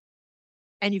occur,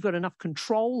 and you've got enough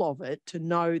control of it to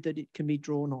know that it can be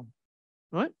drawn on,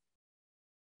 right?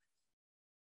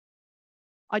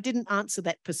 I didn't answer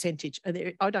that percentage.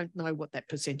 I don't know what that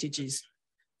percentage is.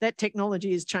 That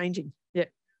technology is changing. Yeah.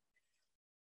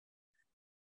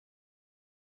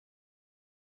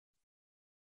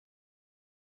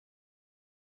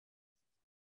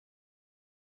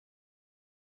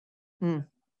 Mm.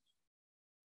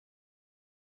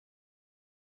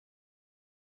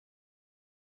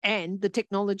 And the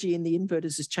technology in the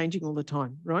inverters is changing all the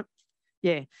time, right?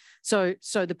 Yeah. So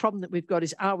the problem that we've got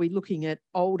is, are we looking at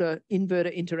older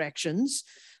inverter interactions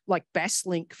like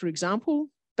Basslink, for example?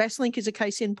 Basslink is a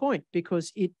case in point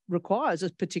because it requires a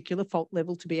particular fault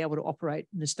level to be able to operate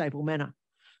in a stable manner,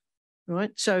 right?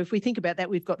 So if we think about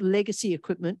that, we've got legacy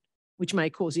equipment, which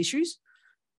may cause issues.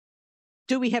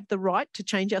 Do we have the right to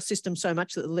change our system so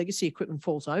much that the legacy equipment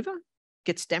falls over,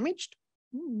 gets damaged?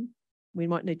 We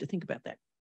might need to think about that.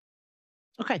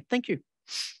 Okay, thank you.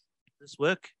 This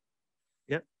work?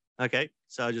 Yep. Okay.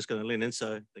 So I'm just going to lean in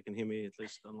so they can hear me at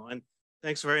least online.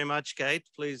 Thanks very much, Kate.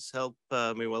 Please help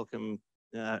me welcome,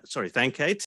 thank Kate.